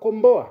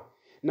kuwakomboa.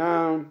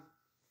 Na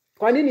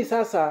kwa nini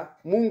sasa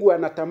Mungu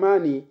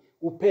anatamani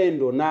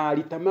upendo, na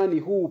alitamani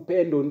huu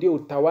upendo ndio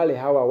utawale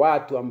hawa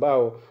watu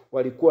ambao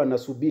walikuwa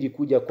nasubiri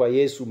kuja kwa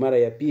Yesu mara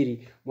ya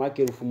pili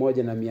mwaka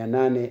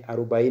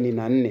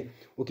 1844?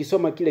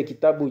 Ukisoma kile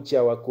kitabu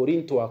cha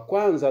Wakorinto wa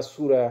kwanza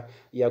sura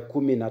ya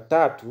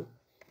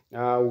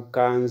 13,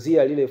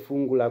 ukaanzia lile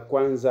fungu la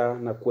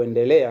 1 na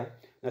kuendelea,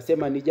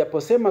 nasema,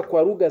 nijaposema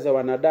kwa lugha za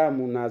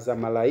wanadamu na za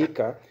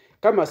malaika,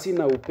 kama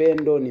sina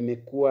upendo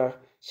nimekuwa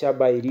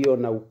shaba iliyo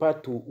na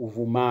upatu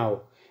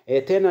uvumao.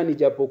 Tena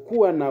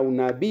nijapokuwa na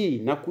unabii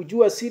na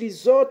kujua siri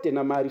zote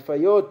na maarifa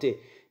yote,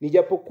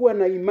 nijapokuwa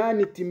na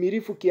imani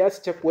timilifu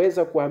kiasi cha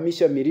kuweza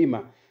kuhamisha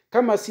milima,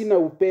 kama sina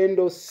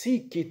upendo si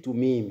kitu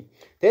mimi.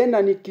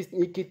 Tena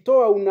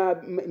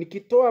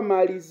nikitoa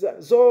mali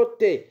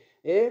zote,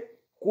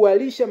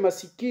 kuwalisha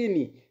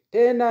masikini,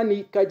 tena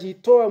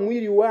nikajitoa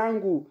mwili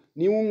wangu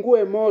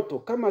niungue moto,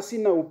 kama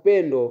sina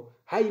upendo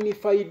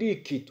hainifaidi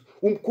kitu.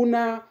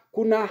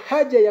 Kuna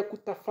haja ya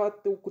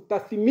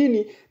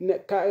kutathmini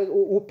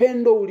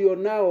upendo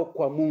ulionao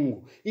kwa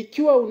Mungu.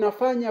 Ikiwa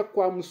unafanya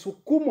kwa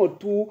msukumo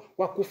tu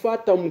wa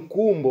kufuata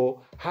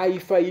mkumbo,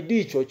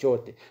 haifaidi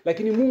chochote.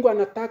 Lakini Mungu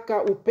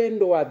anataka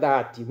upendo wa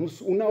dhati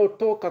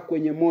unaotoka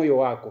kwenye moyo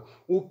wako.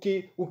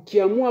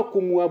 Ukiamua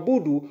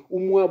kumwabudu,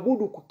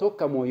 umwabudu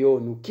kutoka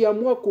moyoni.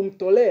 Ukiamua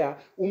kumtolea,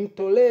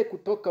 umtolee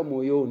kutoka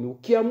moyoni.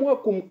 Ukiamua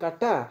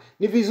kumkataa,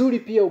 ni vizuri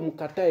pia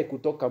umkatae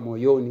kutoka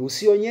moyoni.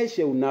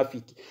 Usionyeshe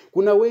unafiki.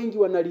 Kuna wengi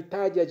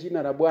wanalitaja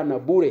jina la Bwana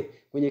bure.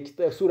 Kwenye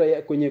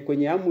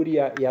amri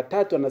ya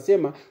 3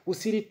 anasema,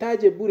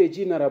 usilitaje bure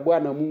jina la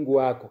Bwana Mungu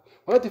wako.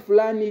 Wakati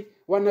fulani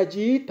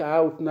wanajiita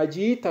au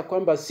tunajiita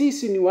kwamba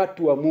sisi ni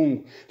watu wa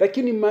Mungu,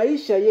 lakini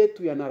maisha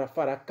yetu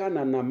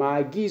yanafarakana na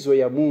maagizo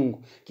ya Mungu.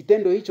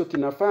 Kitendo hicho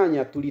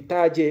kinafanya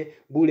tulitaje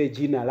bure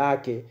jina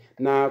lake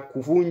na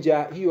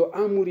kuvunja hiyo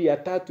amri ya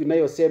 3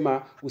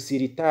 inayosema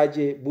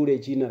usilitaje bure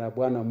jina la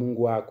Bwana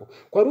Mungu wako.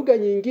 Kwa lugha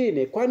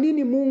nyingine, kwa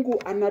nini Mungu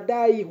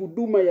anadai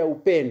huduma ya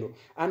upendo?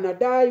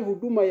 Anadai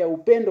huduma ya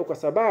upendo kwa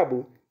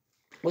sababu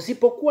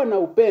Usipokuwa na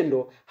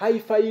upendo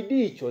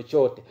haifaidi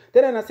chochote.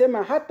 Tena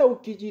anasema hata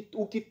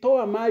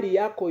ukitoa mali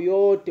yako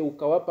yote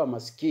ukawapa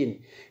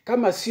maskini,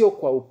 kama sio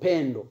kwa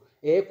upendo,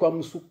 kwa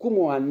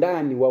msukumo wa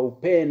ndani wa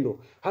upendo,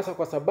 hasa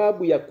kwa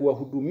sababu ya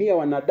kuwahudumia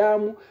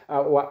wanadamu,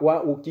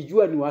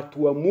 ukijua ni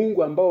watu wa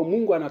Mungu ambao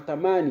Mungu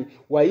anatamani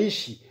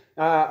waishi.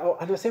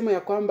 Anasema ya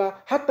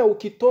kwamba hata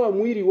ukitoa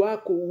mwili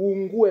wako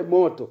uungue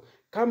moto,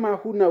 kama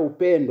huna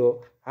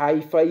upendo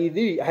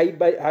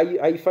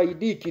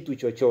haifaidi kitu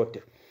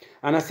chochote.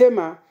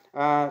 Anasema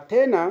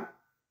tena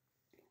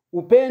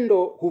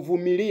upendo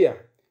huvumilia,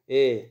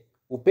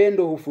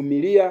 upendo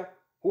huvumilia,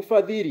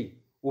 hufadhili,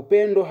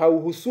 upendo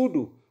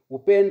hauhusudu,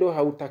 upendo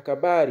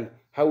hautakabari,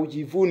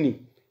 haujivuni,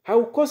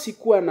 haukosi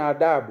kuwa na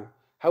adabu,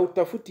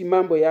 hautafuti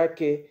mambo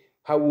yake,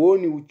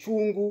 hauoni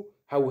uchungu,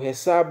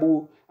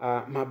 hauhesabu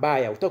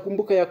mabaya.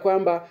 Utakumbuka ya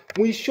kwamba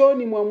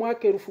mwishoni mwa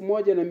mwaka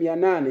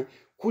 1800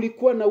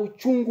 kulikuwa na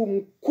uchungu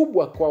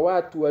mkubwa kwa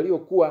watu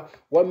waliokuwa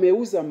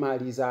wameuza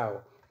mali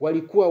zao.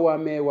 Walikuwa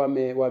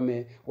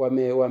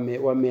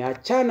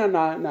wameachana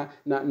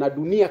na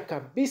dunia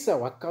kabisa,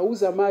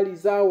 wakauza mali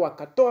zao,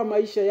 wakatoa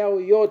maisha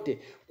yao yote.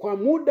 Kwa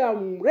muda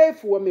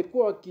mrefu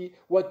wamekuwa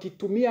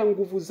wakitumia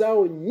nguvu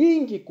zao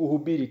nyingi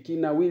kuhubiri.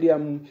 Kina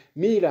William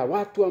Miller,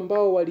 watu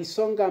ambao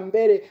walisonga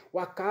mbele,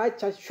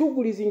 wakaacha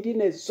shughuli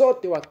zingine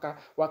zote,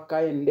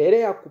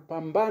 wakaendelea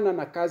kupambana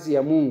na kazi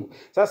ya Mungu.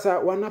 Sasa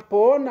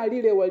wanapoona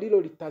lile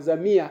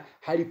walilolitazamia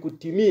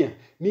halikutimia,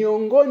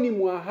 miongoni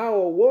mwa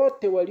hao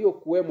wote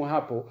waliokuwemo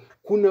hapo,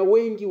 kuna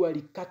wengi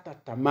walikata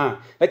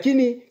tamaa.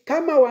 Lakini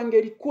kama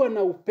wangelikuwa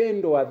na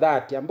upendo wa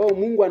dhati ambao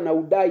Mungu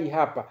anaudai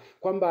hapa,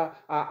 kwamba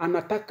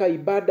anataka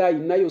ibada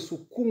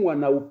inayosukumwa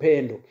na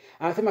upendo.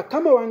 Anasema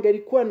kama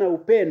wangelikuwa na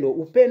upendo,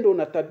 upendo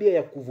una tabia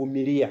ya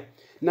kuvumilia,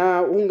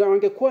 na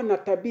wangekuwa na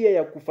tabia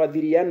ya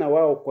kufadhiliana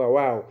wao kwa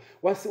wao,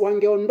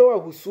 wangeondoa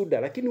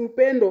husuda. Lakini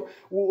upendo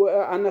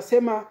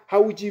anasema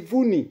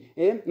haujivuni,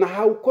 na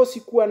haukosi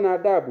kuwa na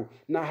adabu,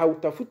 na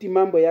hautafuti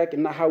mambo yake,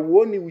 na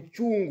hauoni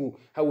uchungu,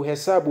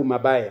 hauhesabu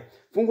mabaya.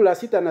 Fungu la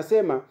 6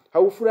 anasema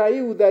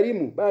haufurahii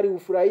udhalimu, bali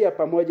hufurahia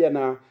pamoja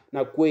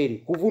na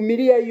kweli.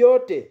 Huvumilia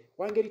yote.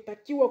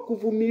 Wangelitakiwa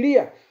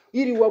kuvumilia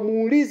ili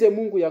wamuulize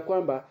Mungu ya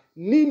kwamba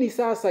nini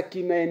sasa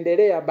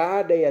kinaendelea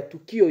baada ya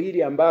tukio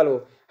hili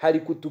ambalo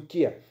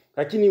halikutukia.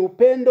 Lakini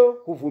upendo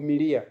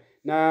huvumilia,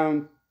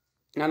 na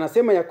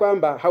anasema ya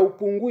kwamba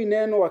haupungui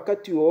neno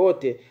wakati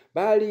wowote,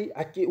 bali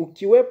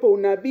ukiwepo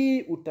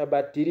unabii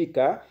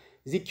utabatilika,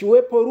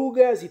 zikiwepo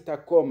lugha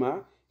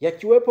zitakoma,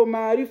 yakiwepo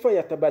maarifa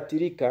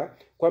yatabatilika.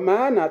 Kwa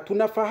maana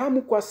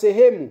tunafahamu kwa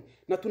sehemu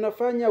na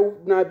tunafanya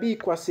unabii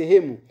kwa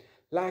sehemu,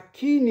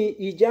 lakini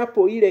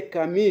ijapo ile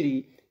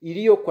kamili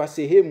iliyo kwa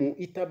sehemu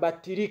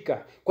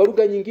itabatilika. Kwa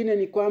lugha nyingine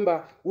ni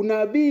kwamba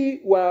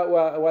unabii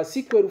wa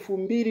siku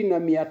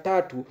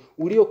 2300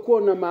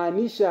 uliokuwa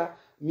unamaanisha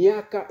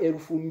miaka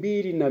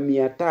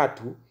 2300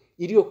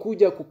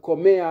 iliyokuja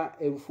kukomea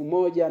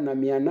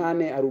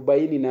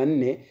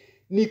 1844,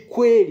 ni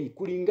kweli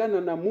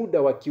kulingana na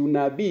muda wa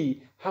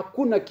kiunabii.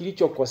 Hakuna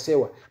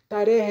kilichokosewa,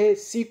 tarehe,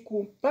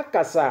 siku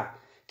mpaka saa.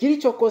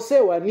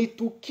 Kilichokosewa ni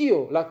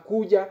tukio la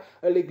kuja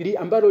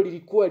ambalo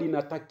lilikuwa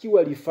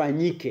linatakiwa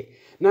lifanyike,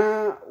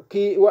 na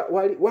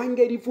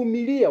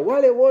wangelivumilia.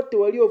 Wale wote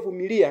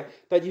waliovumilia,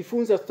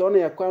 tajifunza, tutaona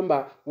ya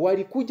kwamba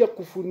walikuja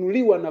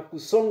kufunuliwa na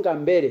kusonga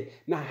mbele,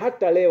 na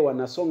hata leo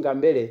wanasonga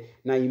mbele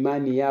na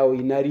imani yao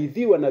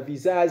inaridhiwa na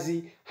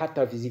vizazi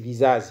hata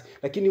vizazi.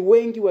 Lakini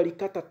wengi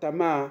walikata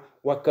tamaa,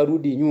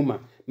 wakarudi nyuma.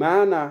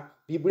 Maana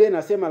Biblia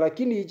inasema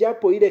lakini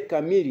ijapo ile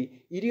kamili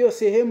iliyo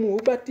sehemu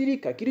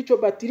hubatilika.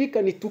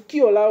 Kilichobatilika ni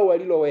tukio lao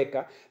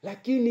waliloweka,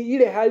 lakini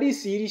ile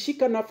halisi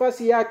ilishika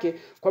nafasi yake,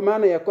 kwa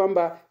maana ya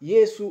kwamba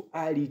Yesu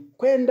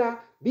alikwenda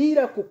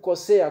bila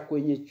kukosea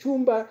kwenye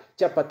chumba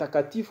cha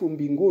patakatifu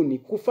mbinguni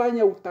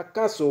kufanya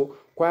utakaso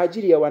kwa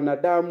ajili ya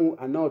wanadamu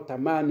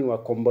anaotamani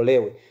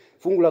wakombolewe.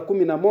 Fungu la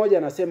 11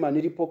 anasema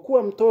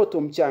nilipokuwa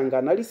mtoto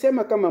mchanga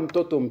nalisema kama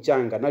mtoto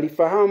mchanga,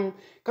 nalifahamu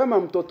kama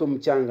mtoto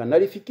mchanga,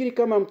 nalifikiri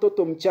kama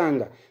mtoto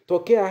mchanga.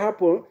 Tokea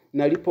hapo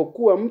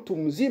nalipokuwa mtu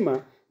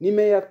mzima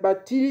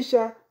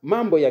nimeyabatilisha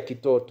mambo ya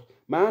kitoto.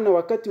 Maana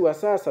wakati wa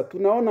sasa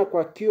tunaona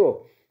kwa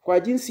kioo, kwa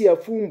jinsi ya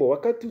fumbo,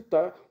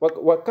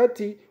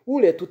 wakati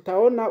ule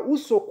tutaona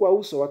uso kwa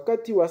uso.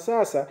 Wakati wa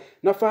sasa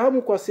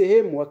nafahamu kwa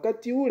sehemu,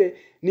 wakati ule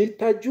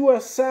nitajua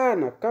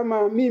sana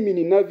kama mimi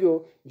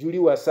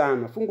ninavyojuliwa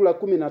sana. Fungu la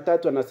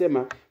 13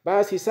 anasema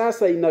basi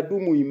sasa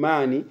inadumu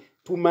imani,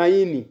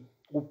 tumaini,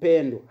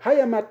 upendo.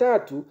 Haya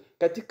matatu,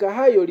 katika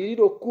hayo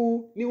lililo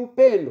kuu ni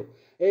upendo.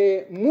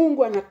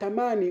 Mungu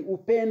anatamani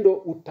upendo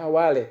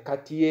utawale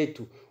kati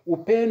yetu.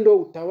 Upendo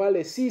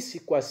utawale sisi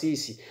kwa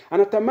sisi.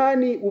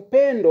 Anatamani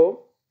upendo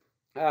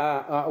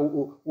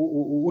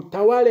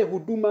utawale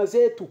huduma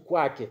zetu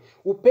kwake.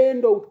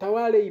 Upendo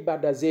utawale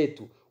ibada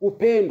zetu.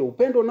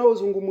 Upendo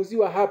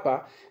unaozungumziwa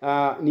hapa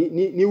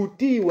ni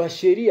utii wa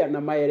sheria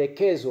na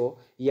maelekezo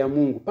ya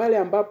Mungu. Pale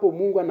ambapo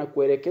Mungu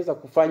anakuelekeza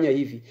kufanya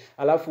hivi,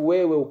 alafu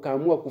wewe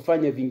ukaamua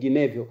kufanya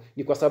vinginevyo,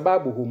 ni kwa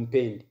sababu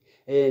humpendi.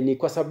 Ni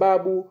kwa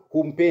sababu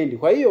humpendi.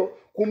 Kwa hiyo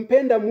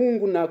kumpenda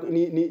Mungu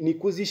ni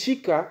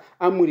kuzishika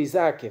amri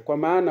zake, kwa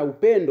maana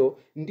upendo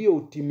ndio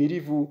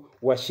utimilivu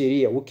wa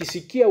sheria.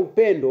 Ukisikia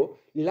upendo,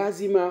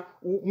 lazima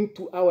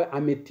mtu awe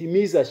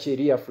ametimiza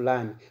sheria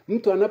fulani.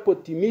 Mtu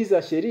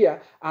anapotimiza sheria,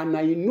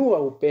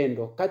 anainua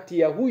upendo kati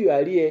ya huyu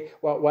aliye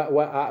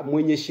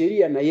mwenye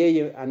sheria na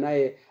yeye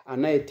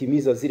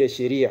anayetimiza zile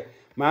sheria.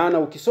 Maana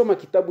ukisoma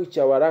kitabu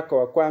cha waraka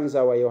wa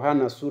kwanza wa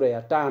Yohana sura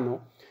ya 5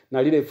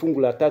 na lile fungu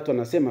la 3,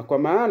 anasema kwa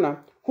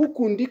maana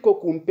huku ndiko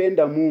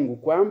kumpenda Mungu,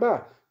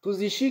 kwamba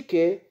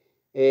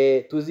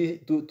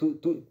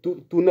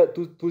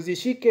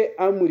tuzishike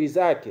amri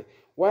zake,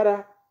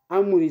 wala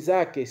amri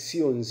zake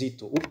sio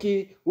nzito.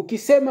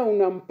 Ukisema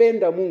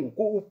unampenda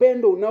Mungu,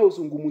 upendo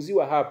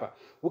unaozungumziwa hapa,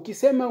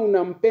 ukisema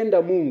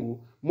unampenda Mungu,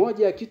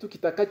 moja ya kitu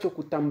kitakacho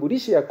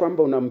kutambulisha ya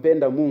kwamba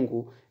unampenda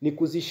Mungu ni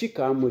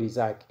kuzishika amri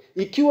zake.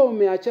 Ikiwa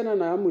umeachana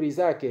na amri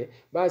zake,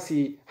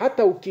 basi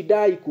hata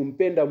ukidai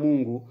kumpenda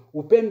Mungu,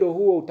 upendo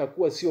huo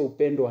utakuwa sio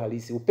upendo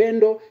halisi.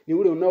 Upendo ni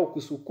ule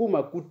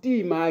unaokusukuma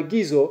kutii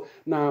maagizo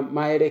na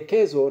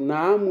maelekezo na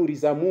amri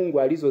za Mungu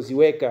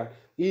alizoziweka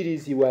ili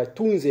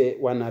ziwatunze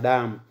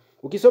wanadamu.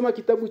 Ukisoma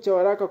kitabu cha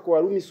waraka kwa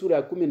Warumi sura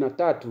ya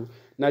 13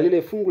 na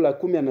lile fungu la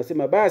 10,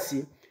 anasema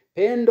basi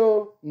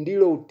pendo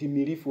ndilo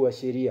utimilifu wa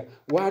sheria.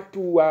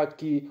 Watu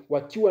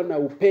wakiwa na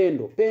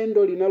upendo,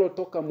 pendo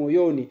linalotoka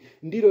moyoni,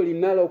 ndilo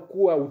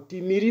linalokuwa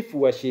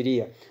utimilifu wa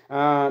sheria.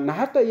 Na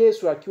hata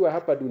Yesu akiwa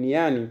hapa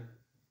duniani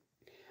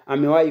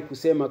amewahi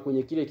kusema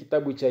kwenye kile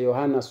kitabu cha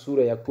Yohana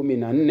sura ya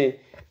 14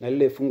 na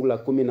lile fungu la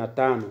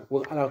 15,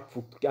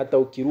 hata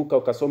ukiruka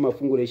ukasoma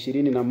fungu la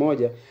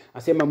 21,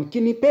 asema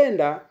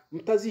mkinipenda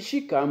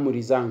mtazishika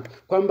amri zangu.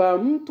 Kwamba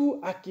mtu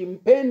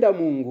akimpenda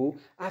Mungu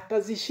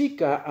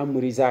atazishika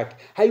amri zake.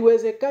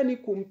 Haiwezekani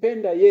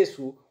kumpenda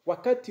Yesu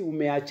wakati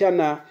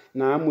umeachana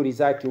na amri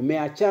zake,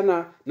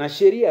 umeachana na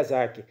sheria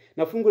zake.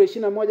 Na fungu la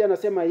 21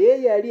 anasema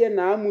yeye aliye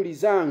na amri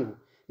zangu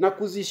na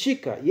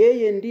kuzishika,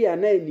 yeye ndiye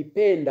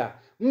anayenipenda.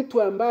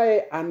 Mtu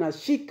ambaye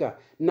anashika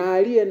na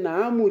aliye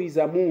na amri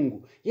za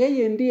Mungu,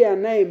 yeye ndiye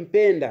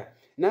anayempenda.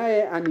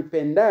 Naye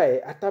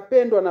anipendaye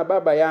atapendwa na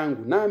Baba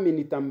yangu, nami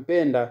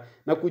nitampenda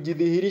na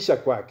kujidhihirisha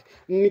kwake.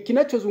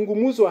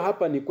 Kinachozungumzwa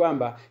hapa ni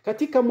kwamba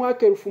katika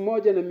mwaka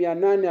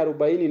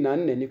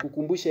 1844,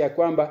 nikukumbusha ya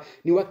kwamba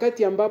ni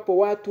wakati ambapo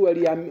watu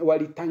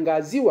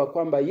walitangaziwa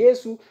kwamba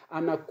Yesu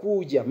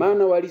anakuja.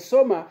 Maana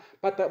walisoma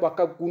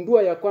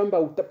wakagundua ya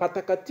kwamba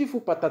patakatifu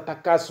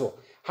patatakaswa.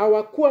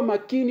 Hawakuwa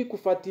makini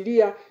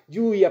kufuatilia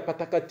juu ya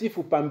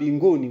patakatifu pa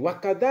mbinguni.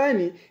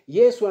 Wakadhani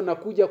Yesu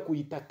anakuja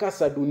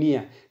kuitakasa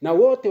dunia, na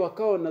wote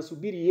wakawa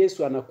wanasubiri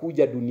Yesu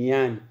anakuja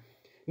duniani.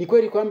 Ni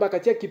kweli kwamba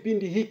katika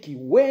kipindi hiki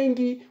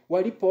wengi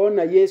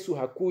walipoona Yesu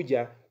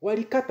hakuja,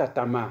 walikata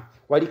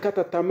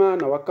tamaa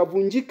na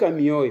wakavunjika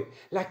mioyo.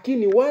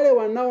 Lakini wale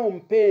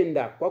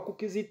wanaompenda kwa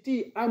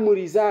kukizitii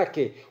amri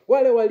zake,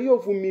 wale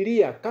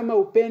waliovumilia kama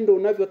upendo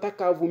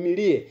unavyotaka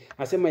avumilie,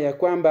 asema ya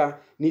kwamba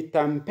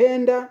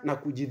nitampenda na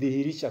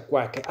kujidhihirisha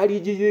kwake.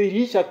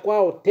 Alijidhihirisha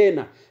kwao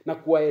tena na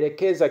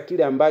kuwaelekeza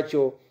kile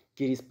ambacho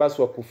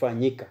kilipaswa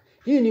kufanyika.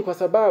 Hii ni kwa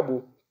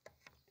sababu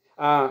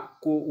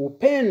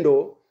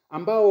upendo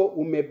ambao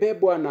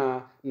umebebwa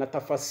na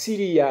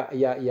tafasiri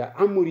ya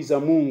amri za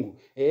Mungu.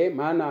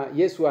 Maana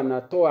Yesu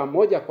anatoa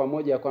moja kwa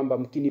moja kwamba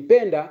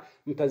mkinipenda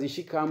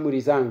mtazishika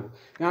amri zangu.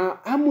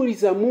 Na amri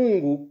za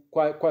Mungu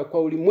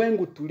kwa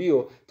ulimwengu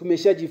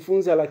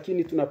tumeshajifunza,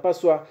 lakini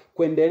tunapaswa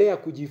kuendelea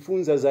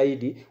kujifunza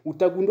zaidi.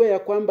 Utagundua ya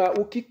kwamba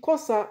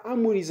ukikosa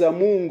amri za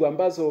Mungu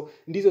ambazo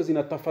ndizo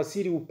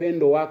zinatafasiri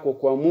upendo wako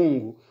kwa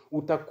Mungu,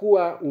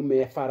 utakuwa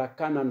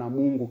umefarakana na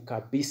Mungu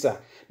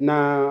kabisa.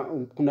 Na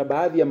kuna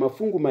baadhi ya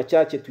mafungu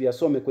machache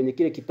tuyasome kwenye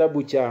kile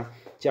kitabu cha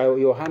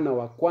Yohana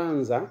wa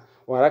kwanza,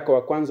 waraka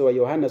wa kwanza wa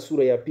Yohana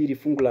sura ya 2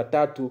 fungu la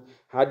 3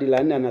 hadi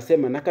la 4,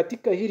 anasema na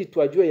katika hili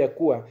twajua ya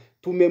kuwa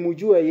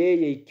tumemjua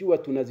yeye ikiwa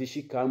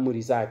tunazishika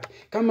amri zake.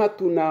 Kama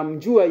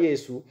tunamjua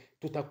Yesu,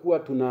 tutakuwa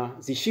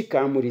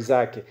tunazishika amri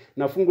zake.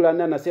 Na fungu la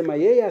 4 anasema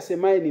yeye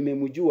asemaye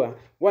nimemjua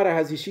wala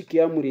hazishiki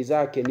amri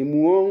zake ni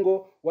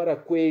muongo, wala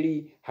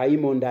kweli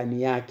haimo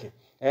ndani yake.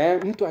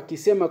 Mtu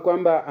akisema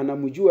kwamba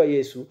anamjua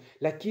Yesu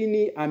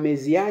lakini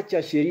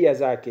ameziacha sheria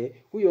zake,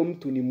 huyo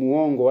mtu ni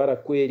muongo, wala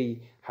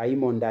kweli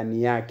haimo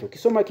ndani yake.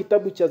 Ukisoma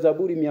kitabu cha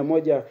Zaburi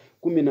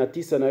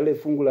 119 na ile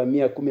fungu la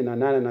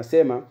 118,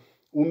 anasema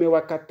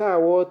umewakataa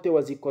wote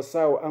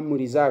wazikosao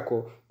amri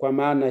zako, kwa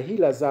maana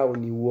hila zao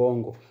ni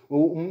uongo.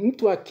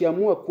 Mtu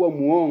akiamua kuwa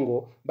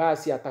muongo,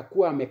 basi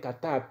atakuwa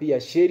amekataa pia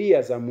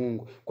sheria za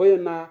Mungu. Kwa hiyo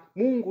na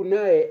Mungu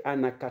naye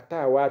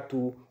anakataa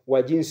watu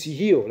wa jinsi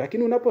hiyo.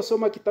 Lakini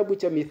unaposoma kitabu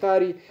cha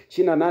Mithali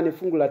 28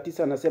 fungu la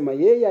 9, anasema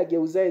yeye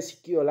ageuzaye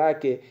sikio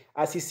lake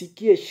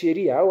asisikie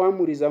sheria au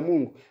amri za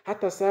Mungu,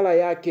 hata sala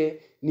yake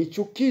ni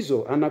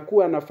chukizo,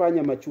 anakuwa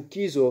anafanya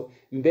machukizo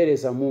mbele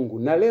za Mungu.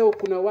 Na leo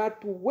kuna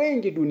watu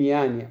wengi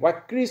duniani,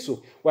 Wakristo,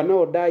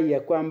 wanaodai ya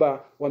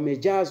kwamba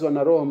wamejazwa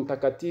na Roho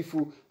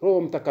Mtakatifu.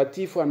 Roho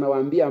Mtakatifu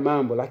anawaambia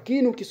mambo,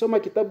 lakini ukisoma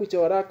kitabu cha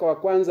waraka wa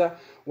kwanza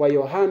wa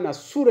Yohana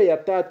sura ya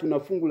 3 na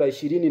fungu la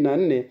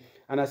 24,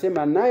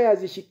 anasema naye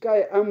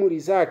azishikae amri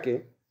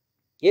zake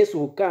Yesu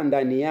hukaa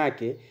ndani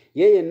yake,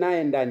 yeye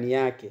naye ndani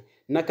yake.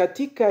 Na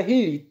katika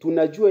hili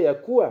tunajua ya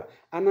kuwa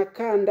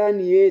anakaa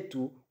ndani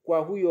yetu kwa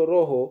huyo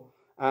Roho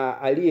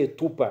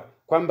aliyetupa.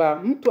 Kwamba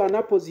mtu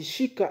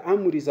anapozishika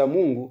amri za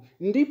Mungu,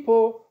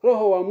 ndipo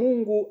Roho wa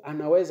Mungu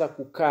anaweza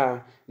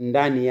kukaa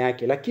ndani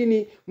yake.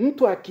 Lakini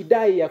mtu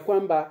akidai ya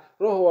kwamba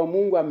Roho wa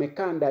Mungu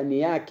amekaa ndani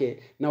yake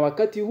na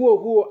wakati huo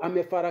huo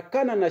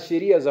amefarakana na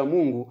sheria za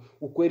Mungu,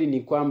 ukweli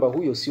ni kwamba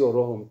huyo sio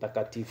Roho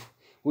Mtakatifu.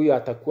 Huyo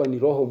atakuwa ni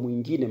roho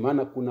mwingine,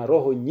 maana kuna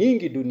roho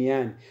nyingi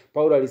duniani.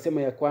 Paulo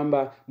alisema ya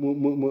kwamba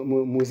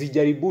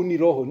muzijaribuni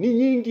roho. Ni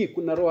nyingi,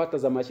 kuna roho hata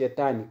za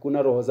mashetani,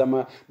 kuna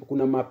roho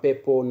kuna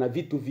mapepo na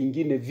vitu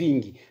vingine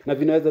vingi. Na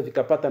vinaweza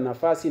vikapata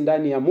nafasi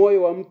ndani ya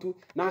moyo wa mtu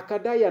na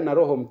akadai ana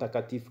Roho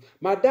Mtakatifu.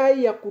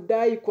 Madai ya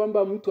kudai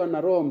kwamba mtu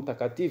ana Roho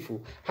Mtakatifu,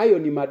 hayo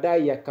ni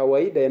madai ya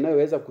kawaida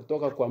yanayoweza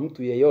kutoka kwa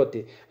mtu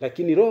yeyote.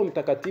 Lakini Roho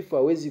Mtakatifu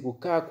hawezi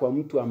kukaa kwa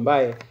mtu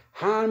ambaye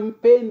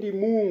hampendi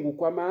Mungu,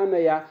 kwa maana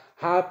ya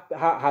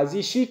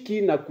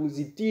hazishiki na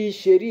kuzitii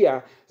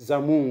sheria za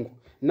Mungu.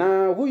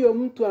 Na huyo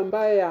mtu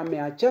ambaye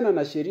ameachana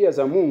na sheria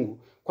za Mungu,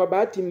 kwa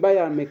bahati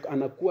mbaya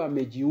anakuwa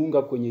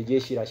amejiunga kwenye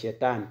jeshi la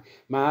shetani,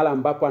 mahala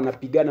ambapo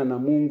anapigana na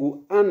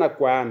Mungu ana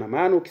kwa ana.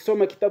 Maana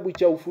ukisoma kitabu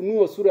cha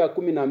Ufunuo sura ya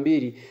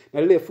 12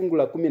 na lile fungu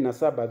la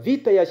 17,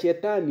 vita ya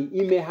shetani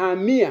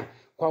imehamia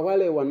kwa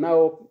wale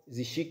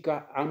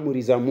wanaozishika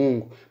amri za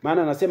Mungu.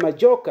 Maana anasema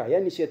joka,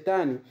 yani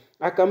shetani,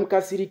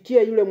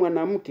 akamkasirikia yule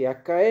mwanamke,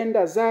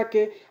 akaenda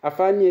zake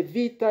afanye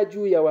vita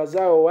juu ya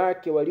wazao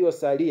wake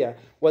waliosalia,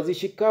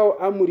 wazishikao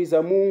amri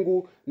za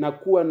Mungu na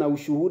kuwa na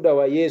ushuhuda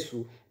wa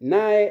Yesu,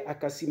 naye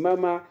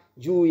akasimama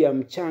juu ya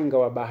mchanga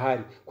wa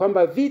bahari.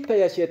 Kwamba vita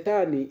ya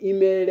shetani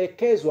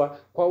imeelekezwa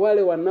kwa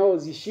wale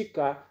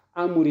wanaozishika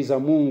amri za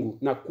Mungu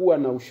na kuwa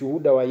na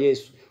ushuhuda wa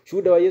Yesu.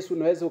 Ushuhuda wa Yesu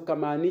unaweza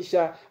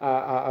ukamaanisha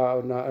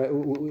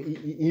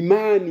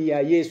imani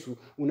ya Yesu,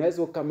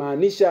 unaweza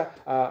ukamaanisha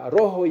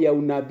roho ya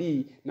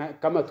unabii, na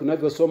kama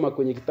tunavyosoma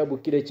kwenye kitabu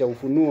kile cha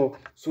Ufunuo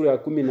sura ya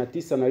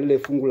 19 na lile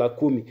fungu la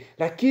 10.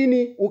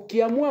 Lakini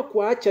ukiamua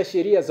kuacha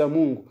sheria za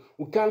Mungu,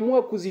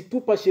 ukaamua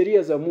kuzitupa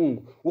sheria za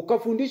Mungu,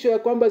 ukafundishwa ya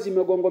kwamba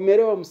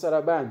zimegongomelewa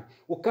msalabani,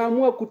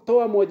 ukaamua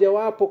kutoa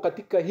mojawapo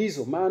katika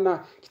hizo,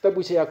 maana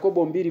kitabu cha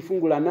Yakobo 2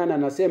 fungu la 8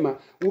 anasema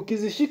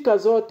ukizishika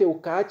zote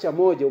ukaacha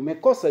moja,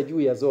 umekosa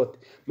juu ya zote.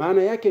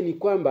 Maana yake ni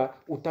kwamba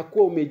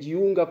utakuwa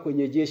umejiunga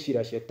kwenye jeshi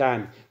la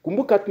shetani.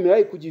 Kumbuka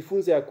tumewahi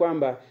kujifunza ya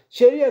kwamba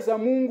sheria za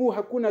Mungu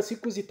hakuna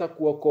siku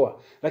zitakuokoa,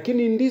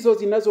 lakini ndizo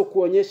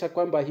zinazokuonyesha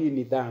kwamba hii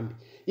ni dhambi.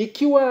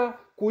 Ikiwa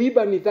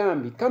kuiba ni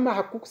dhambi,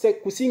 kama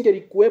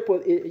kusingelikuwepo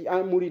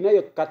amri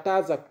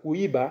inayokataza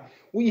kuiba,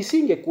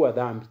 isingekuwa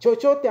dhambi.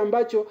 Chochote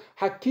ambacho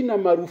hakina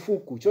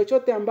marufuku,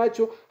 chochote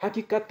ambacho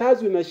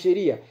hakikatazwi na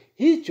sheria,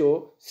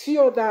 hicho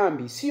sio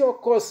dhambi, sio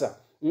kosa.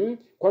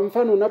 Kwa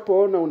mfano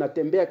unapoona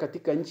unatembea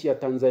katika nchi ya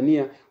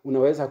Tanzania,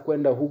 unaweza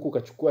kwenda huku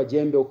ukachukua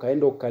jembe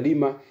ukaenda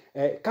ukalima.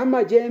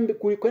 Kama jembe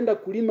kwenda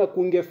kulima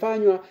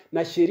kungefanywa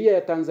na sheria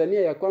ya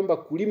Tanzania ya kwamba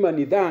kulima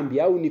ni dhambi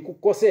au ni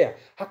kukosea,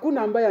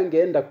 hakuna ambaye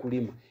angeenda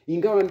kulima.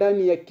 Ingawa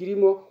ndani ya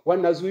kilimo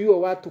wanazuiwa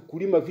watu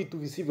kulima vitu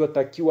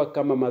visivyotakiwa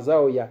kama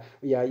mazao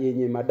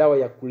yenye madawa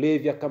ya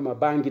kulevya kama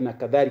bangi na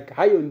kadhalika.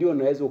 Hayo ndio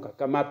unaweza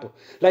ukakamatwa.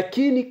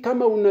 Lakini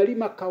kama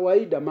unalima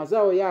kawaida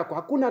mazao yako,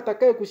 hakuna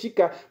atakaye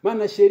kushika,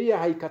 maana sheria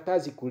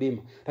haikatazi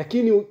kulima.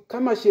 Lakini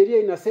kama sheria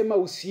inasema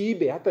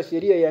usiibe, hata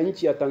sheria ya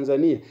nchi ya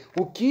Tanzania,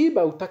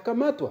 ukiiba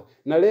utakamatwa.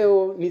 Na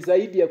leo ni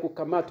zaidi ya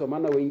kukamatwa,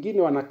 maana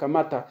wengine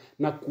wanakamata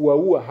na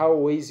kuwaua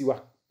hao wezi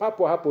wa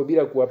papo hapo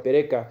bila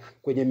kuwapeleka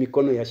kwenye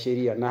mikono ya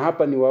sheria. Na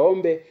hapa ni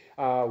waombe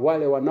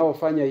wale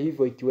wanaofanya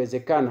hivyo,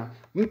 ikiwezekana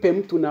mpe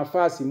mtu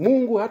nafasi.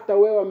 Mungu hata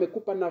wewe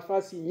amekupa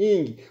nafasi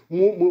nyingi,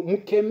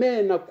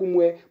 mkemee na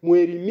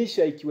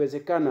kumuelimisha,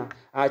 ikiwezekana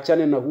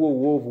aachane na huo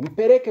uovu,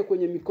 mpeleke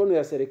kwenye mikono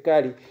ya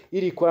serikali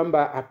ili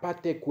kwamba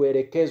apate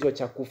kuelekezwa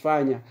cha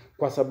kufanya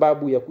kwa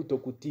sababu ya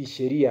kutokutii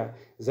sheria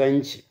za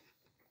nchi.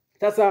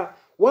 Sasa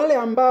wale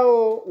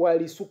ambao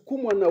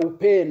walisukumwa na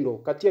upendo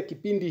katika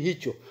kipindi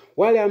hicho,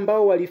 wale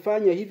ambao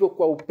walifanya hivyo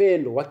kwa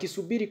upendo,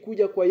 wakisubiri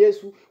kuja kwa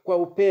Yesu kwa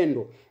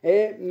upendo,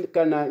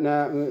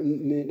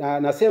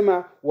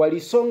 nasema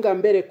walisonga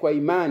mbele kwa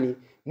imani.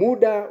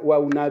 Muda wa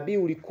unabii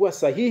ulikuwa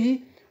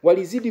sahihi,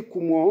 walizidi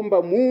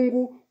kumuomba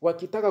Mungu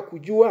wakitaka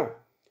kujua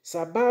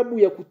sababu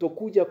ya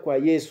kutokuja kwa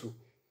Yesu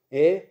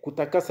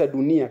kutakasa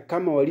dunia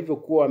kama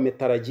walivyokuwa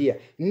wametarajia.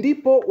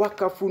 Ndipo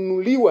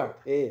wakafunuliwa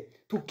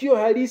tukio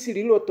halisi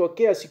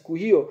lililotokea siku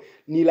hiyo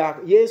ni la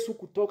Yesu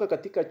kutoka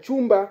katika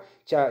chumba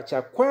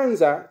cha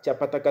kwanza cha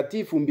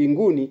patakatifu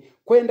mbinguni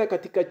kwenda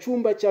katika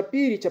chumba cha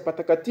pili cha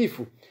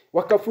patakatifu.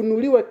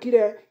 Wakafunuliwa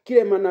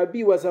kile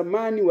manabii wa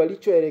zamani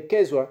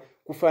walichoelekezwa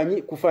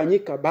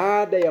kufanyika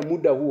baada ya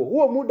muda huo.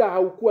 Huo muda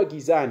haukuwa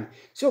gizani.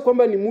 Sio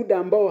kwamba ni muda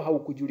ambao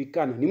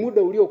haukujulikana, ni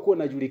muda uliokuwa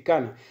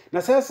unajulikana.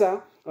 Na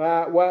sasa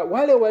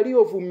wale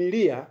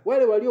waliovumilia,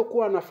 wale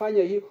waliokuwa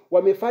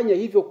wamefanya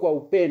hivyo kwa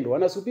upendo,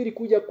 wanasubiri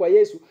kuja kwa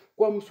Yesu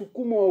kwa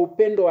msukumo wa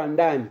upendo wa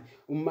ndani.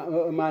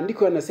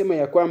 Maandiko yanasema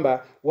ya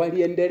kwamba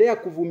waliendelea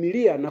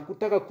kuvumilia na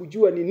kutaka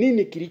kujua ni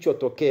nini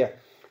kilichotokea.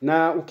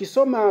 Na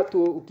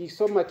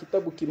ukisoma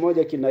kitabu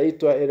kimoja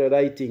kinaitwa Error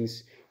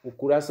Writings,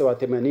 ukurasa wa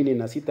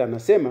 86,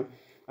 anasema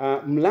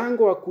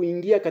mlango wa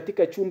kuingia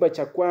katika chumba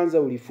cha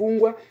kwanza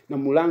ulifungwa na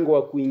mlango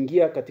wa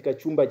kuingia katika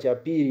chumba cha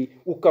pili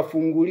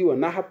ukafunguliwa,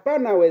 na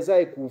hapana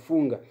awezaye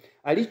kuufunga.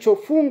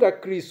 Alichofunga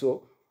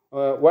Kristo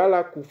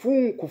wala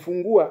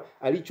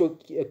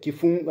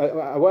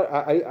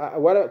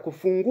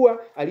kufungua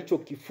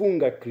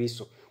alichokifunga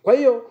Kristo. Kwa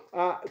hiyo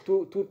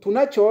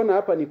tunachoona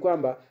hapa ni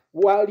kwamba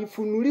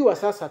walifunuliwa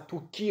sasa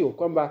tukio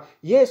kwamba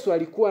Yesu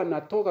alikuwa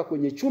anatoka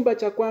kwenye chumba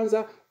cha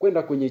kwanza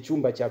kwenda kwenye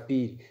chumba cha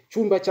pili.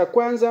 Chumba cha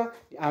kwanza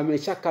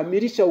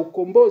ameshakamilisha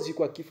ukombozi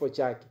kwa kifo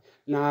chake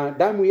na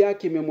damu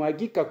yake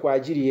imemwagika kwa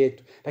ajili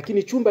yetu.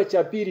 Lakini chumba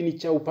cha pili ni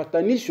cha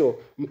upatanisho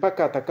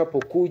mpaka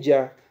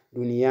atakapokuja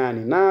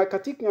duniani.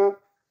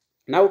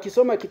 Na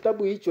ukisoma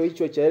kitabu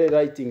hicho cha Error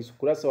Writings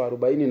ukurasa wa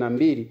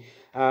 42,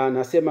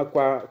 nasema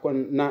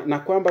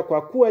kwamba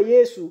kwa kuwa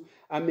Yesu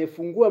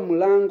amefungua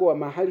mlango wa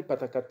mahali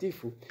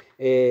patakatifu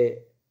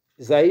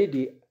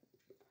zaidi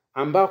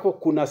ambako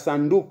kuna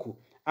sanduku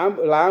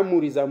la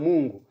amri za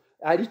Mungu,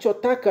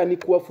 alichotaka ni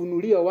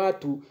kuwafunulia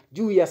watu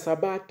juu ya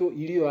sabato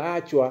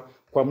iliyoachwa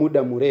kwa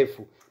muda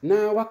mrefu,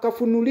 na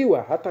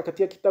wakafunuliwa. Hata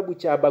katika kitabu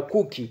cha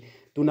Habakuki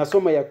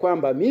tunasoma ya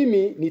kwamba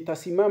mimi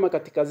nitasimama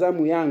katika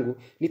zamu yangu,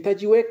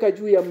 nitajiweka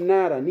juu ya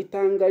mnara,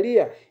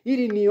 nitaangalia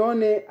ili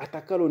nione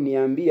atakalo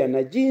niambia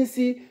na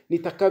jinsi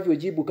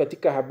nitakavyojibu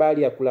katika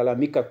habari ya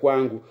kulalamika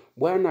kwangu.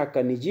 Bwana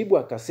akanijibu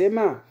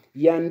akasema,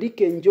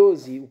 iandike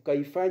njozi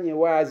ukaifanye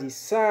wazi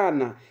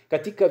sana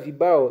katika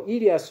vibao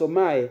ili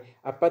asomaye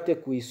apate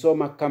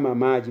kuisoma kama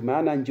maji.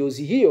 Maana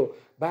njozi hiyo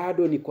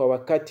bado ni kwa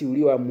wakati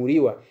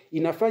ulioamuriwa.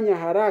 Inafanya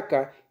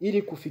haraka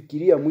ili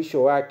kufikiria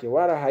mwisho wake,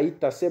 wala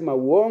haitasema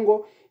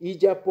uongo.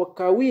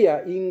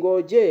 Ijapokawia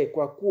ingoje,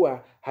 kwa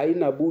kuwa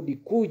haina budi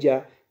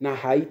kuja na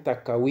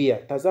haitakawia.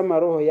 Tazama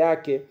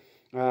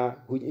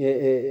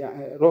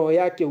roho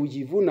yake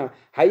hujivuna,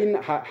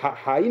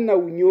 haina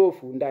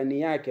unyofu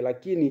ndani yake,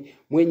 lakini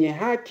mwenye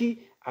haki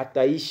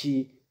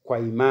ataishi kwa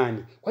imani.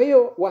 Kwa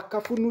hiyo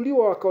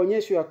wakafunuliwa,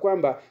 wakaonyeshwa ya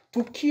kwamba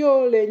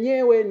tukio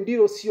lenyewe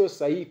ndilo sio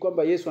sahihi,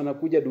 kwamba Yesu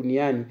anakuja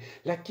duniani,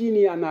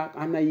 lakini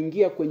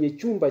anaingia kwenye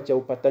chumba cha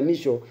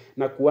upatanisho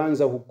na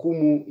kuanza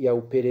hukumu ya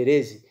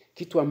upelelezi.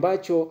 Kitu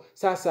ambacho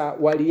sasa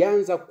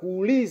walianza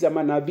kuuliza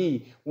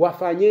manabii,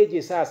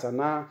 wafanyeje sasa?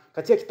 Na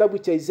katika kitabu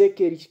cha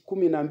Ezekiel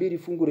 12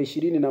 fungu la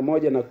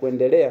 21 na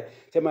kuendelea,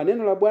 sema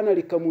neno la Bwana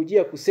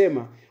likamujia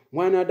kusema,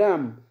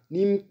 mwanadamu,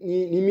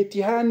 ni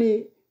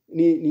mitihani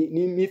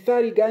ni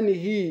mithali gani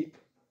hii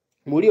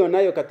mlio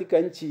nayo katika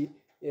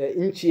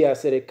nchi ya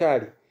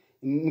serikali,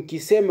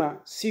 mkisema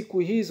siku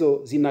hizo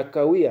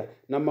zinakawia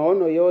na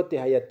maono yote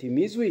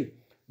hayatimizwi?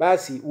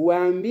 Basi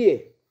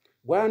uwaambie,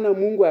 Bwana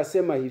Mungu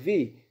asema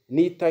hivi,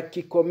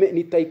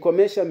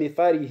 nitaikomesha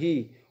mithali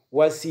hii,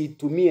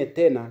 wasiitumie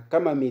tena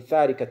kama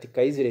mithali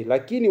katika Israeli.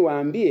 Lakini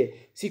waambie,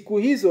 siku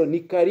hizo ni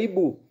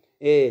karibu,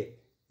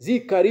 zi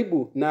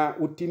karibu, na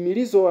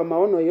utimilizo wa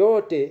maono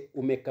yote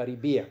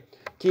umekaribia.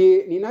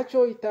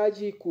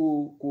 Ninachohitaji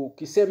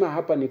kukisema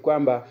hapa ni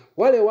kwamba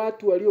wale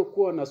watu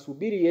waliokuwa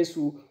wanasubiri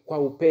Yesu kwa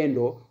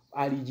upendo,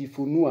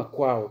 alijifunua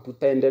kwao.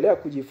 Tutaendelea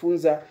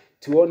kujifunza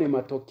tuone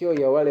matokeo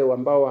ya wale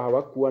ambao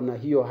hawakuwa na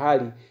hiyo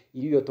hali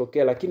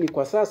iliyotokea, lakini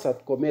kwa sasa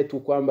tukomee tu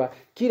kwamba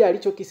kile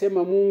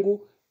alichokisema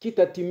Mungu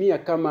kitatimia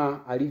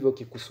kama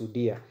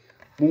alivyokikusudia.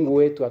 Mungu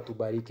wetu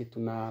atubariki.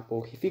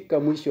 Tunapofika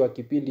mwisho wa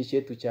kipindi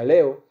chetu cha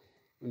leo,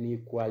 ni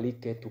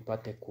kualike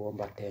tupate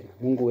kuomba tena.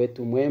 Mungu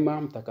wetu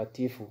mwema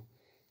mtakatifu,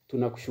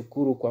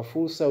 tunakushukuru kwa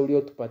fursa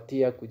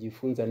uliotupatia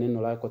kujifunza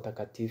neno lako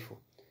takatifu.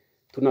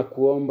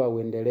 Tunakuomba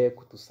uendelee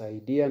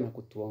kutusaidia na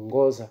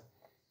kutuongoza.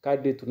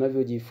 Kadri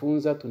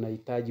tunavyojifunza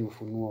tunahitaji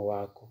ufunuo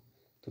wako.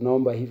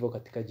 Tunaomba hivyo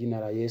katika jina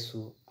la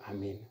Yesu.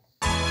 Amen.